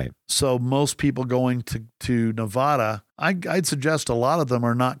convention. Right. So most people going to Nevada, I'd suggest a lot of them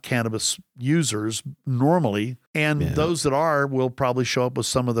are not cannabis users normally. And those that are will probably show up with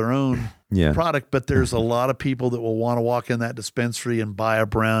some of their own product. But there's a lot of people that will want to walk in that dispensary and buy a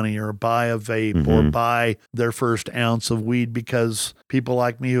brownie or buy a vape or buy their first ounce of weed because people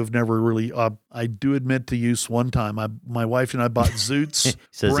like me who have never really, I do admit to use one time. My wife and I bought Zoots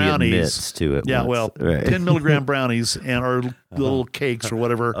Says brownies. He admits to it. Yeah, once. 10 milligram brownies and our little cakes or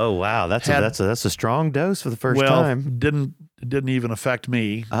whatever. Oh wow, that's a strong dose for the first time. It didn't even affect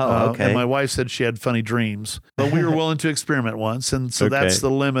me. Oh, okay. And my wife said she had funny dreams, but we were willing to experiment once, and so that's the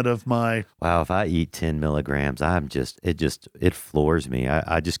limit of my. Wow, if I eat 10 milligrams, it floors me.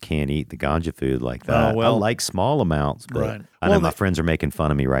 I just can't eat the ganja food like that. Oh, well, I like small amounts, but I know my friends are making fun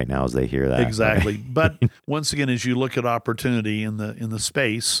of me right now as they hear that. Exactly, but once again, as you look at opportunity in the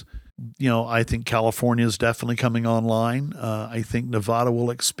space. I think California is definitely coming online. I think Nevada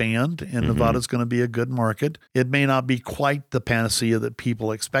will expand, and Nevada's going to be a good market. It may not be quite the panacea that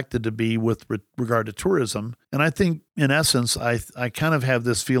people expect it to be with regard to tourism. And I think, in essence, I kind of have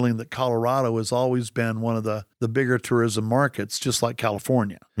this feeling that Colorado has always been one of the bigger tourism markets, just like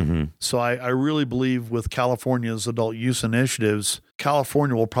California. Mm-hmm. So I really believe with California's adult use initiatives,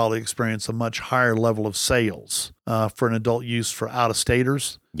 California will probably experience a much higher level of sales for an adult use for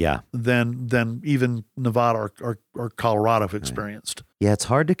out-of-staters than even Nevada or Colorado have experienced. Yeah, it's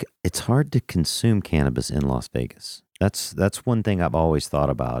hard to consume cannabis in Las Vegas. That's one thing I've always thought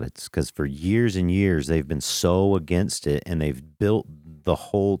about. It's because for years and years they've been so against it, and they've built the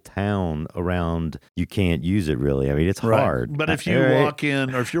whole town around you can't use it really. I mean, it's hard. But if you walk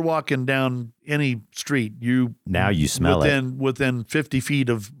in, or if you're walking down any street. Now you smell within 50 feet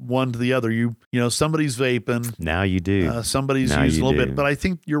of one to the other. Somebody's vaping. Now you do. Somebody's Now using you a little do. bit. But I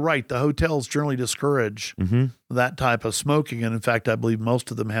think you're right. The hotels generally discourage that type of smoking. And in fact, I believe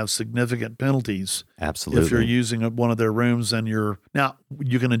most of them have significant penalties. Absolutely. If you're using one of their rooms and now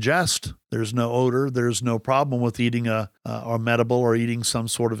you can adjust. There's no odor. There's no problem with eating a medible or eating some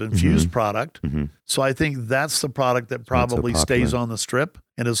sort of infused product. So I think that's the product that probably stays on the strip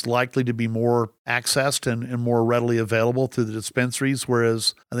and is likely to be more accessed and more readily available through the dispensaries,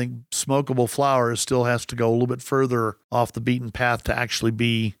 whereas I think smokable flower still has to go a little bit further off the beaten path to actually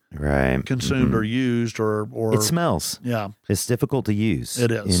be consumed or used or it smells. Yeah. It's difficult to use.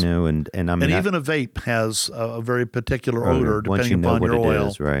 It is. And I mean, and even a vape has a very particular odor once depending upon your oil.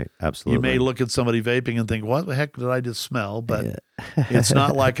 Is, right. Absolutely. You may look at somebody vaping and think, what the heck did I just smell? But it's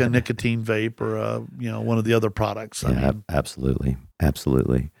not like a nicotine vape or one of the other products. Absolutely.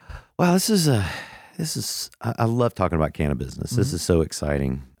 Absolutely. Wow, I love talking about cannabis business. This is so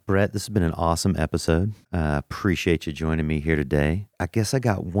exciting. Brett, this has been an awesome episode. Appreciate you joining me here today. I guess I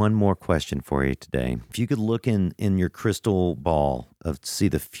got one more question for you today. If you could look in your crystal ball to see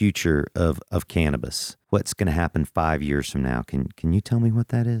the future of cannabis, what's going to happen 5 years from now? Can you tell me what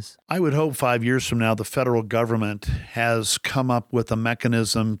that is? I would hope 5 years from now, the federal government has come up with a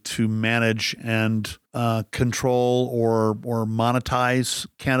mechanism to manage and control or monetize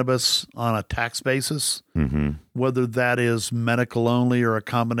cannabis on a tax basis. Whether that is medical only or a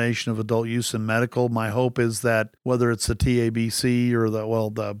combination of adult use and medical, my hope is that whether it's the TABC or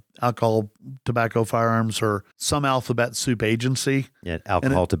the alcohol, tobacco, firearms, or some alphabet soup agency. Yeah,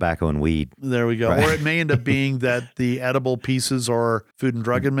 alcohol, tobacco, and weed. There we go. Right. Or it may end up being that the edible pieces are Food and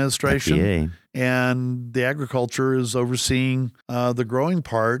Drug Administration. FDA. And the agriculture is overseeing the growing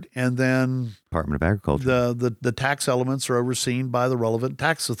part, and then Department of Agriculture. The tax elements are overseen by the relevant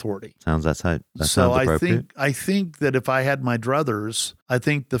tax authority. Sounds appropriate. I think that if I had my druthers, I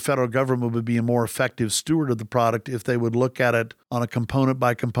think the federal government would be a more effective steward of the product if they would look at it on a component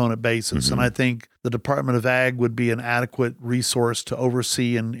by component basis. And I think the Department of Ag would be an adequate resource to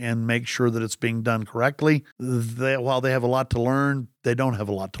oversee and make sure that it's being done correctly. While they have a lot to learn, they don't have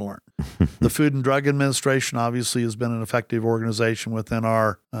a lot to learn. The Food and Drug Administration obviously has been an effective organization within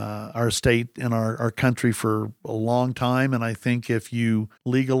our state and our country for a long time. And I think if you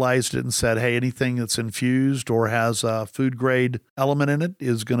legalized it and said, hey, anything that's infused or has a food grade element in it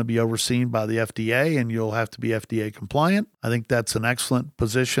is going to be overseen by the FDA and you'll have to be FDA compliant. I think that's an excellent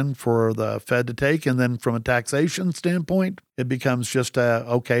position for the Fed to take. And then from a taxation standpoint, it becomes just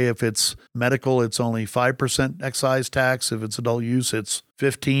okay, if it's medical, it's only 5% excise tax. If it's adult use, it's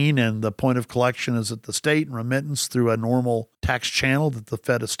 15%, and the point of collection is at the state and remittance through a normal tax channel that the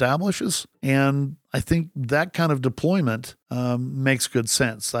Fed establishes. And I think that kind of deployment makes good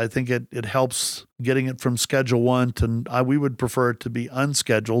sense. I think it helps getting it from Schedule 1 to, we would prefer it to be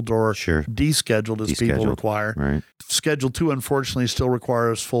unscheduled or descheduled as people require. Right. Schedule 2, unfortunately, still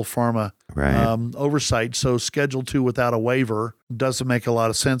requires full pharma oversight. So Schedule 2 without a waiver doesn't make a lot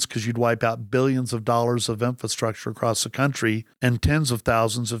of sense because you'd wipe out billions of dollars of infrastructure across the country and tens of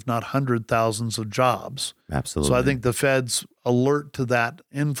thousands, if not 100,000s of jobs. Absolutely. So I think the Fed's alert to that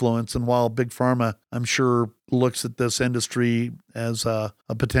influence. And while Big Pharma, I'm sure, looks at this industry as a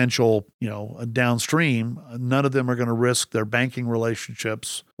potential, a downstream, none of them are going to risk their banking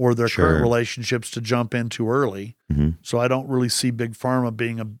relationships or their current relationships to jump in too early. So I don't really see Big Pharma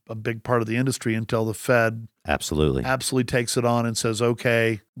being a big part of the industry until the Fed absolutely takes it on and says,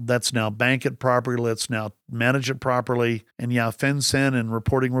 okay, let's now bank it properly. Let's now manage it properly. And FinCEN and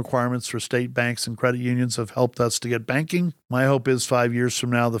reporting requirements for state banks and credit unions have helped us to get banking. My hope is 5 years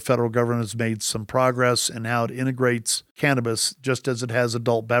from now, the federal government has made some progress in how it integrates cannabis, just as it has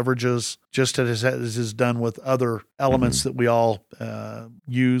adult beverages, just as it has done with other elements that we all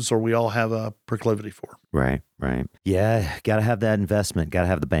use or we all have a proclivity for. Right. Yeah, got to have that investment, got to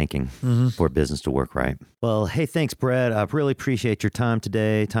have the banking for business to work right. Well, hey, thanks, Brett. I really appreciate your time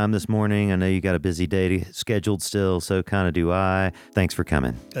today, this morning. I know you got a busy day scheduled still, so kind of do I. Thanks for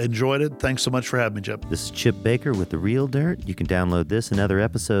coming. I enjoyed it. Thanks so much for having me, Chip. This is Chip Baker with The Real Dirt. You can download this and other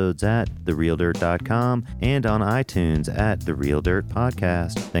episodes at therealdirt.com and on iTunes at The Real Dirt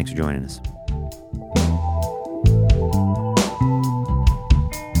Podcast. Thanks for joining us.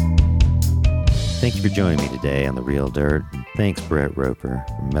 Thank you for joining me today on The Real Dirt. Thanks, Brett Roper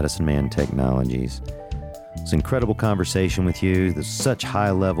from Medicine Man Technologies. It's an incredible conversation with you. There's such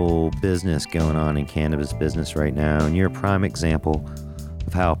high-level business going on in cannabis business right now, and you're a prime example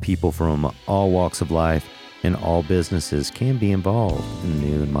of how people from all walks of life and all businesses can be involved in the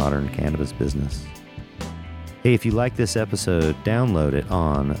new and modern cannabis business. Hey, if you like this episode, download it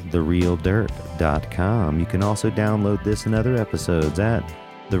on therealdirt.com. You can also download this and other episodes at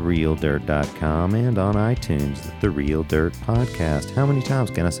therealdirt.com and on iTunes, The Real Dirt Podcast. How many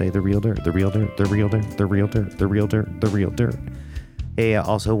times can I say The Real Dirt, The Real Dirt, The Real Dirt, The Real Dirt, The Real Dirt, The Real Dirt? Hey, I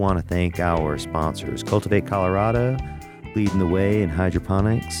also want to thank our sponsors, Cultivate Colorado, leading the way in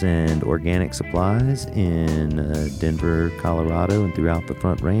hydroponics and organic supplies in Denver, Colorado, and throughout the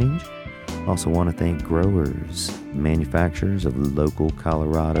Front Range. Also want to thank growers, manufacturers of local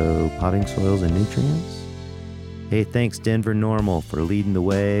Colorado potting soils and nutrients. Hey, thanks Denver Normal for leading the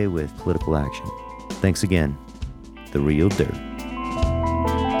way with political action. Thanks again. The Real Dirt.